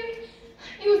factory.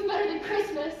 It was better than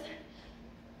Christmas.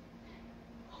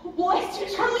 Oh, bless you,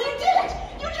 Charlie, you did it!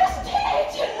 You just did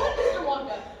it! Mr.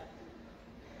 Wonka.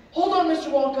 Hold on, Mr.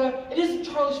 Wonka. It isn't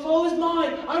Charlie's fault, it was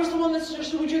mine. I was the one that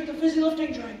suggested we drink the fizzy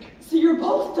lifting drink. So you're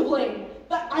both to blame.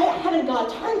 But I haven't got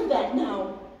time for that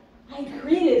now. I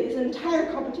created this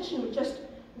entire competition with just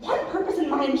one purpose in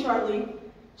mind, Charlie.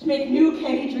 To make new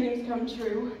candy dreams come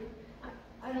true.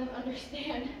 I don't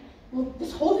understand. Well,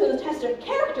 this whole thing is a test of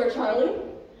character, Charlie.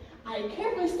 I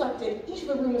carefully selected each of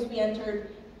the rooms we entered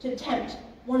to tempt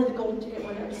one of the golden ticket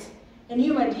winners. And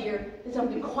you, my dear, did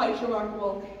something quite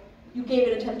remarkable. You gave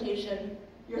it a temptation.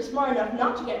 You're smart enough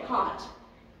not to get caught.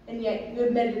 And yet, you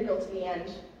admitted your guilt in the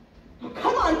end. Oh,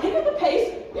 come on, pick up the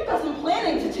pace. We've got some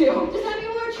planning to do. Does that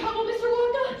mean we're in trouble, Mr.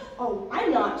 Wonka? Oh,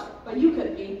 I'm not, but you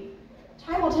could be.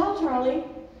 Time will tell, Charlie.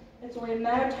 It's only a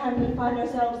matter of time to find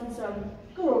ourselves in some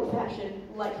good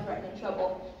old-fashioned, life-threatening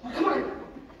trouble. Now, come on.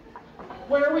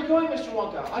 Where are we going, Mr.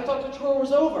 Wonka? I thought the tour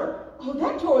was over. Oh,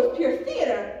 that tour was pure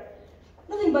theater.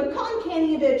 Nothing but cotton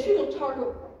candy and a bit of treacle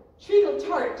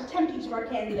tart to tempt each of our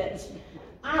candidates.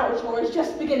 Our tour is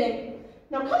just beginning.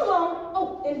 Now come along.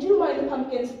 Oh, and do mind the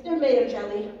pumpkins. They're made of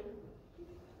jelly.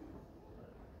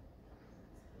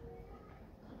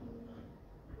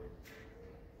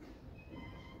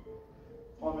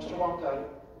 Oh, Mr. Wonka.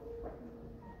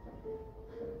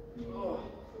 Oh.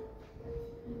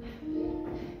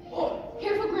 Oh.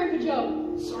 Careful, Grandpa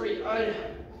Joe. Sorry, I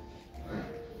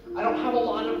don't have a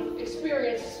lot of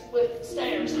experience with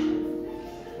stairs.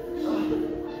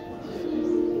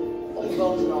 Old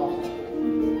bones and all.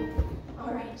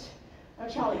 All right. Now,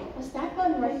 Charlie, press that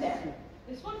button right there.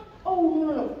 This one? Oh,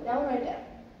 no. That one right there.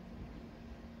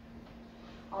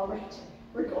 All right.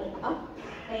 We're going up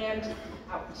and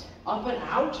out. Up and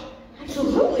out?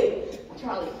 Absolutely.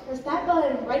 Charlie, press that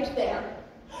button right there.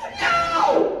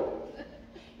 No!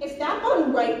 It's that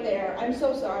button right there. I'm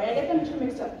so sorry. I get them two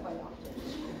mixed up quite often.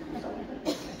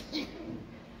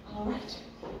 All right.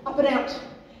 Up and out.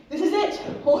 This is it.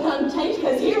 Hold on tight,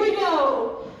 because here we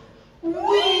go.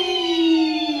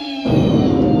 Whee!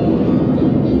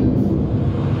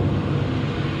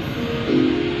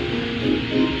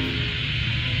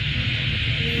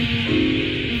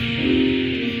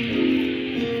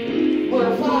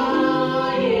 We're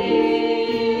flying.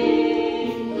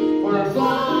 We're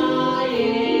flying.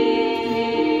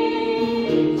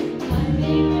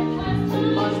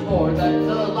 Much more than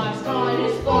the last time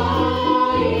is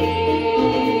flying.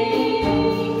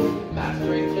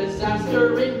 Mastering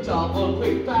disaster in double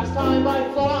quick fast time by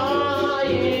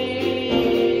flying.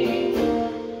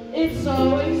 It's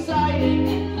so exciting,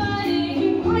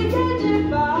 inviting,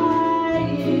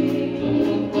 identifying.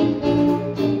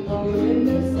 You're in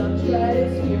the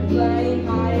substratosphere, flying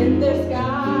high in the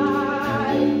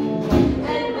sky.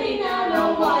 And we now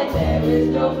know why there is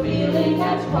no feeling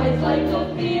that's quite like the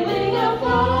feeling of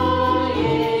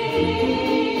flying.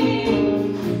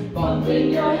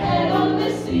 Bumping your head on the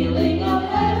ceiling of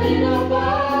heaven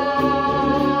above.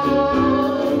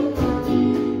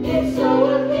 It's so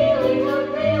appealing,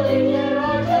 unreeling, yet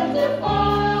our dreams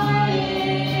defying.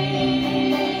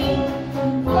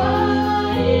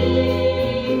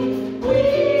 Flying,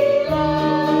 we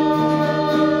love.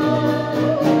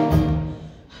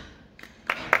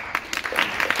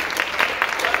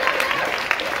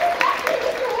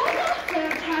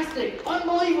 Fantastic,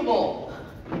 unbelievable.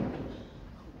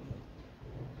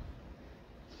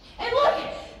 And look!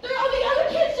 There are the other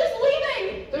kids just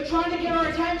leaving! They're trying to get our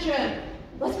attention.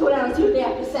 Let's go down and see what they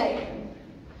have to say.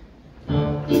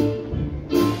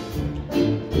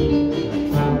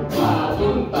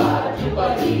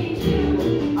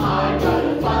 Ba-boom-ba-doo-ba-dee-doo. I got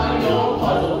a final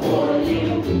puzzle for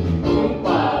you.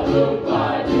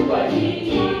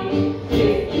 Boom-ba-boom-ba-doo-ba-dee-doo.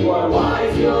 If you are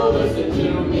wise, you'll listen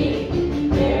to me.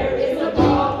 There is a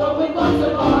problem with lots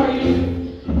of our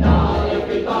youth. Not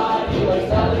everybody likes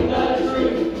telling the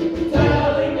truth.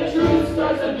 Telling the truth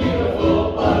starts a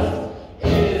beautiful buzz.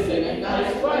 Isn't it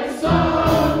nice when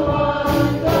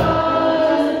someone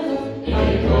does?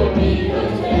 It could be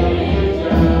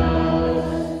contagious.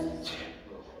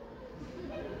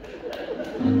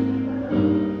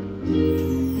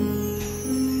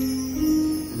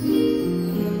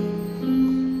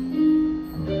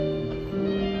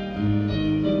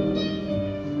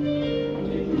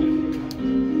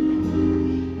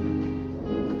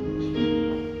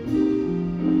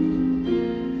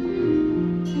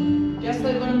 Guess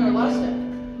they learned their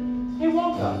lesson. Hey,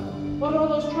 Wonka, what are all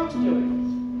those trucks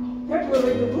doing? They're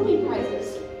delivering the booby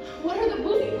prizes. What are the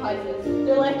booby prizes?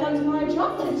 They're lifetime supply of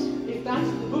chocolate. If that's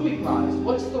the booby prize,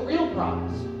 what's the real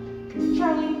prize?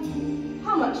 Charlie,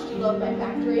 how much do you love my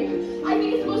factory? I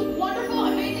think it's the most wonderful,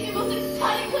 amazing, and most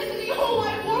exciting place in the whole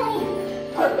wide world!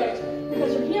 Perfect.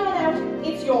 Because from here on out,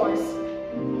 it's yours.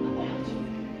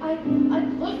 I'd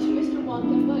love to, Mr.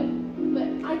 Wonka, but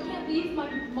I can't leave my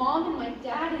mom and my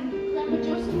dad and Grandma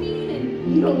Josephine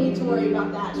and... You don't need to worry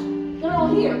about that. They're all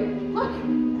here. Look.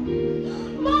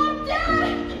 Mom,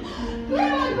 Dad!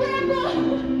 Grandma, Grandpa!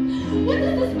 What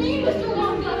does this mean, Mr.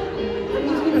 Wonka? It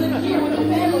means we live here with the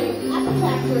family at the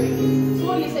factory. So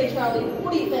what do you say, Charlie?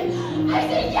 What do you think? I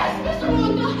say yes, Mr.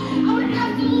 Wonka! I would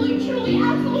absolutely, truly,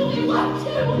 absolutely love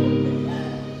to!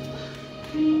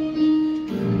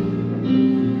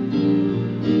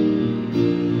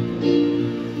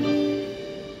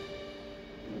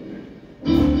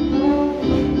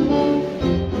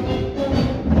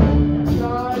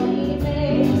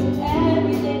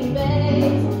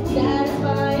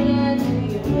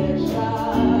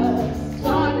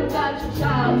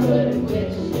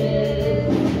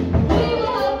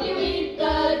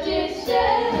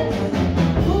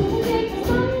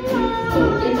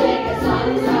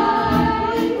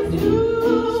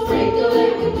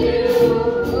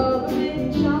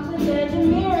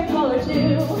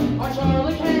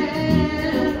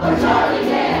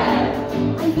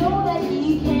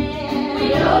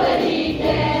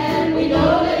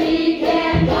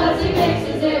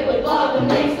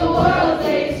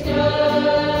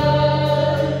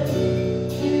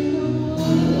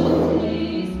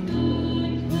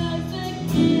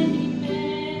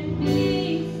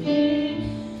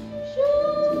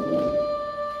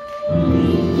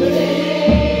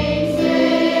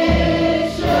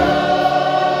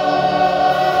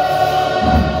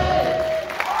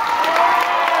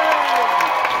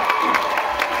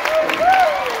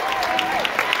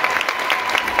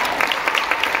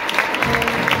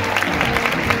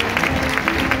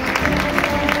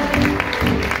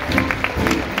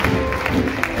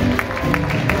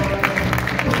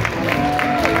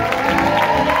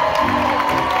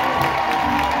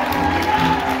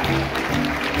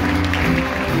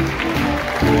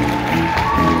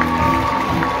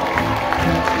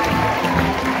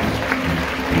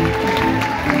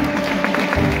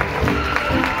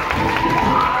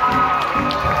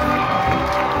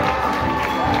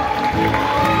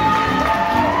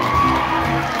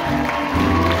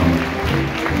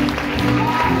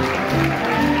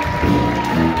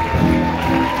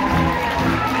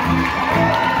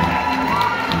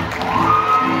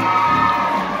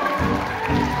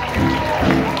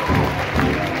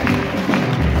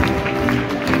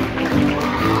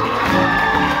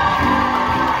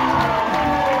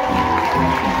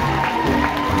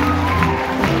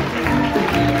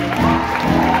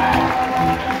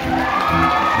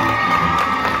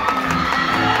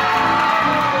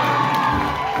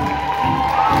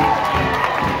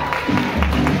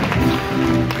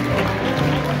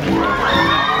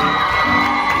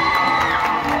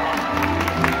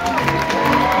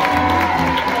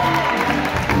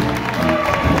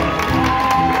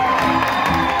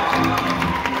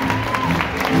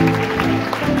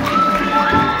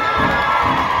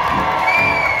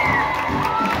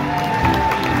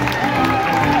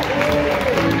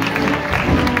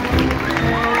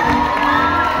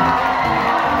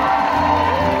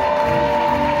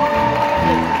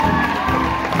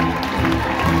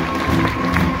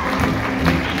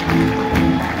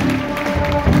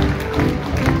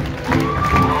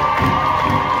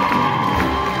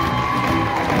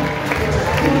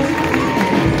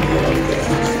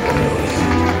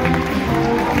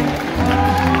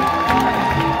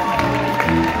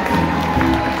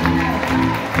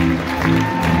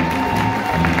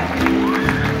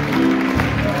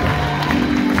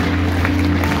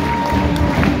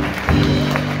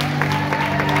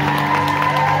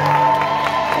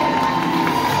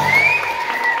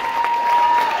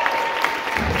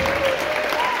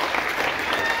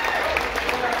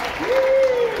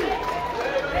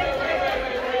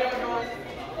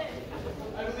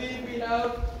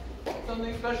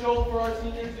 special for our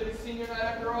seniors. It is senior night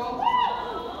after all.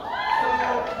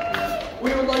 So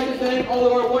we would like to thank all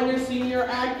of our one-year senior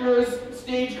actors,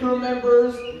 stage crew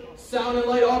members, sound and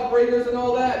light operators, and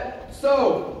all that.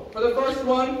 So for the first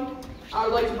one, I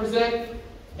would like to present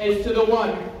is to the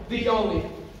one, the only,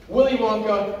 Willy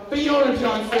Wonka, Fiona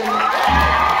Johnson.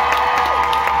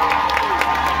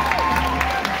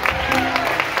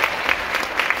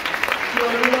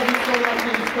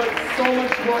 So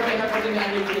much work and effort in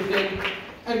that you did,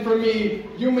 and for me,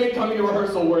 you made coming to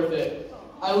rehearsal worth it.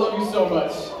 I love you so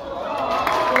much.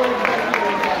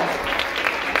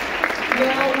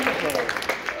 Now,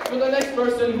 for the next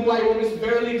person who I will miss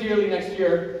very dearly next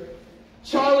year,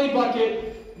 Charlie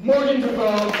Bucket, Morgan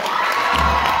DeVoe.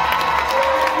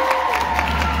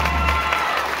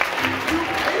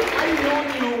 I've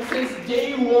known you since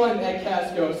day one at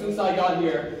Casco, since I got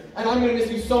here. And I'm going to miss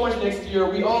you so much next year.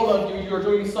 We all love you. You're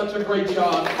doing such a great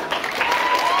job.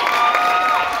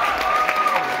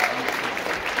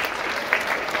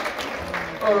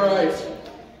 All right.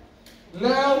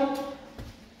 Now,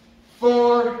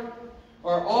 for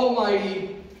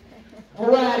almighty,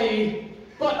 bratty,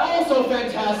 but also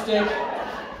fantastic,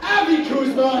 Abby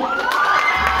Kuzma.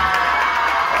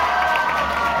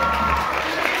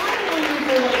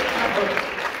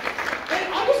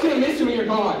 And I'm just gonna miss you when you're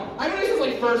gone. I know this is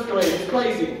like first grade, it's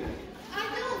crazy.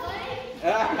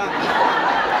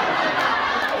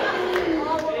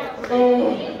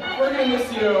 Oh, we're gonna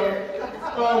miss you.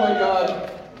 Oh my god.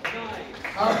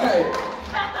 Alright.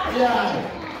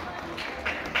 Yeah.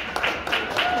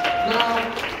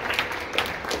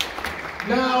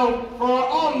 Now, for our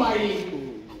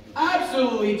almighty,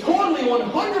 absolutely, totally,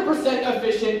 100%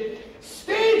 efficient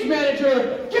stage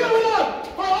manager, give it up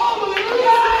for Amelie Louise!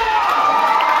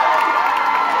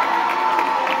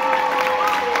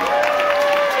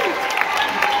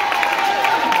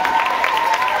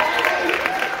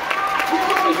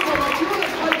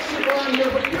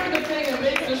 But you're the thing that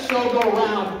makes the show go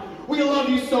round. We love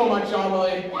you so much,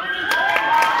 Amelie.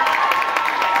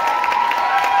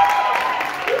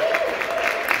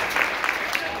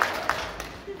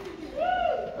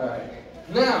 Alright.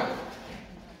 Now,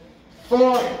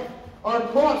 for our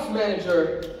props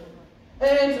manager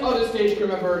and other stage crew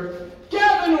member,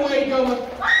 Gavin Wakeham and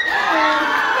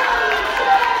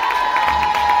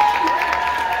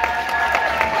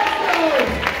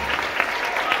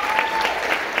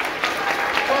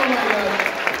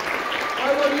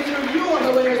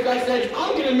hilarious guy said,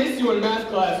 I'm gonna miss you in math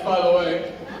class, by the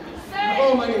way.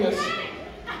 Oh my goodness.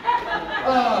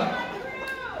 Alright.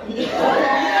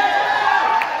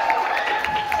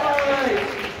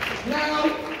 Now,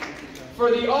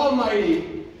 for the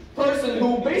almighty person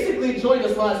who basically joined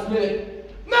us last minute,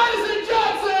 Madison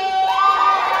Johnson!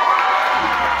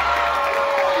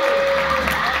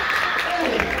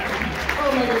 Hey.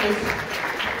 Oh my goodness.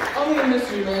 I'm gonna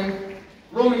miss you, man.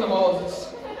 Roaming the halls is...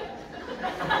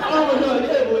 Oh my god, I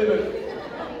can't believe it.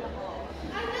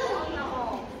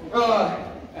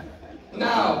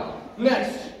 Now,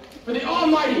 next, for the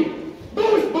almighty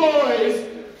Booth Boys,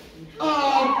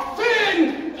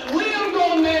 Finn, Liam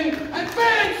Goldman, and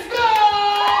Finn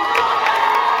Stone!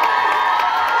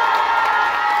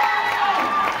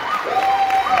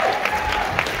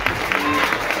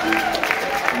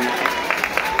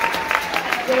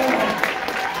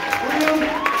 Liam,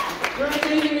 you're an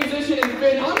amazing musician, and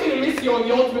Finn, I'm gonna miss you on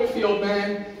the ultimate field,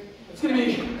 man. It's gonna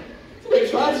be a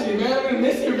tragedy, man. I'm gonna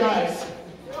miss you guys.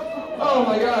 Oh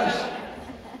my gosh.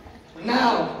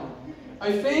 Now,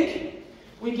 I think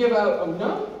we give out, oh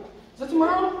no? Is that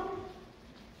tomorrow?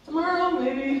 Tomorrow,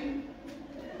 maybe?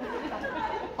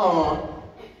 Aw. Oh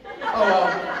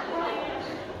well.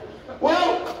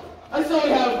 Well, that's all we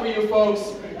have for you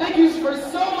folks. Thank you so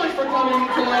much for coming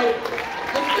tonight.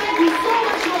 And thank you so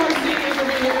much to our seniors for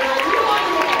being here tonight. We love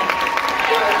you all.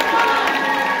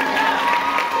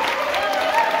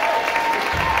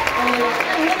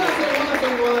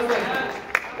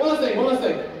 One last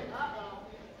thing.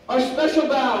 Our special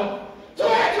bow to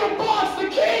Andrew Boss, the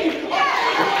king of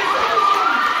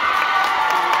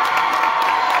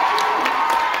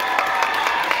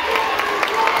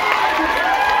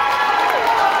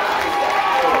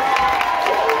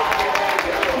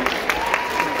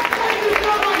Thank you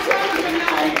so much. Have a good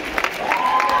night.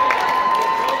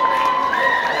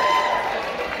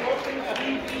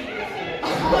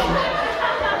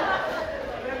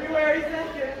 February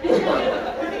 2nd.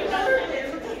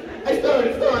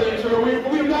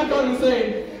 We have not gone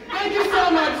insane. Thank you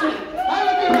so much. Have a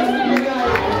good rest of your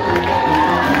night.